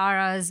with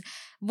Sarah's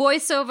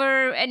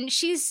voiceover, and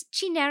she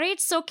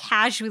narrates so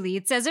casually.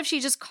 It's as if she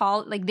just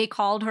they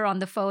called her on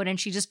the phone and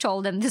she just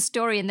told them the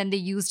story, and then they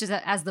used it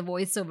as the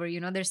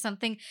voiceover. There's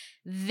something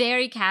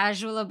very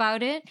casual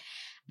about it.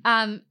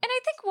 And I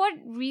think what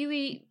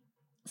really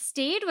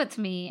stayed with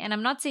me, and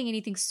I'm not saying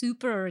anything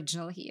super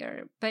original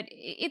here, but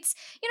it's,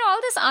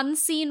 all this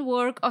unseen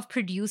work of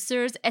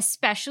producers,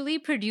 especially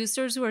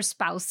producers who are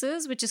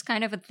spouses, which is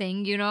kind of a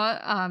thing,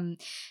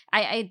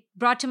 I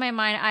brought to my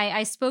mind,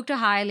 I spoke to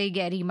Haile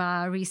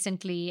Gerima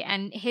recently,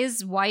 and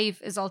his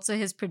wife is also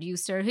his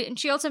producer, and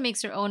she also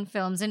makes her own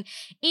films. And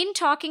in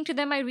talking to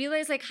them, I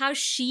realized like how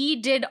she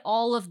did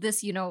all of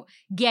this,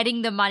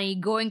 getting the money,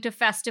 going to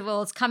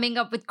festivals, coming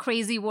up with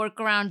crazy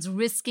workarounds,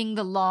 risking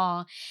the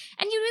law.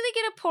 And you really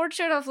get a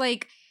portrait of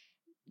like,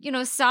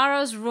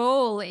 Sarah's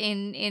role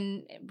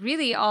in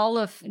really all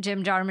of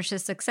Jim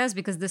Jarmusch's success,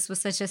 because this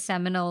was such a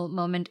seminal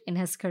moment in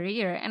his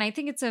career. And I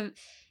think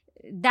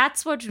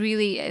that's what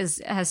really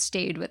has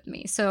stayed with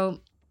me.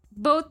 So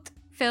both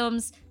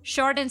films,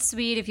 short and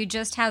sweet. If you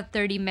just have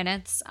 30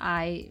 minutes,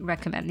 I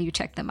recommend you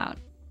check them out.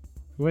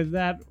 With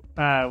that,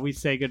 we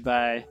say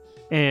goodbye.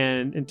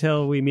 And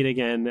until we meet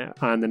again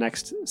on the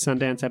next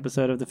Sundance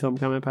episode of the Film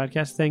Comment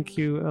Podcast, thank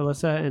you,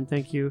 Alissa, and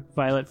thank you,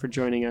 Violet, for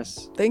joining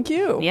us. Thank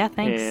you. Yeah,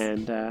 thanks.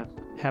 And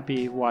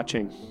happy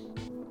watching.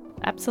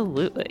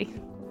 Absolutely.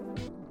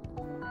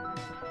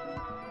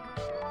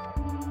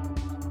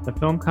 The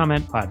Film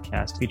Comment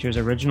Podcast features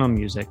original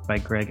music by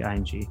Greg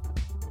Einge.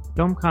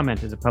 Film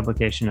Comment is a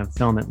publication of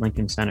Film at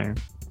Lincoln Center.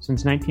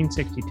 Since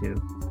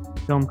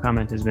 1962, Film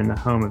Comment has been the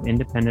home of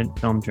independent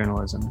film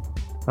journalism,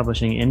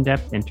 publishing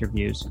in-depth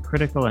interviews,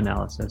 critical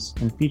analysis,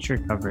 and feature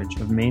coverage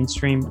of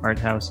mainstream, art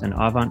house, and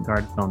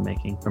avant-garde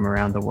filmmaking from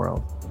around the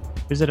world.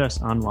 Visit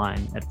us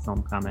online at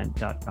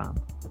filmcomment.com.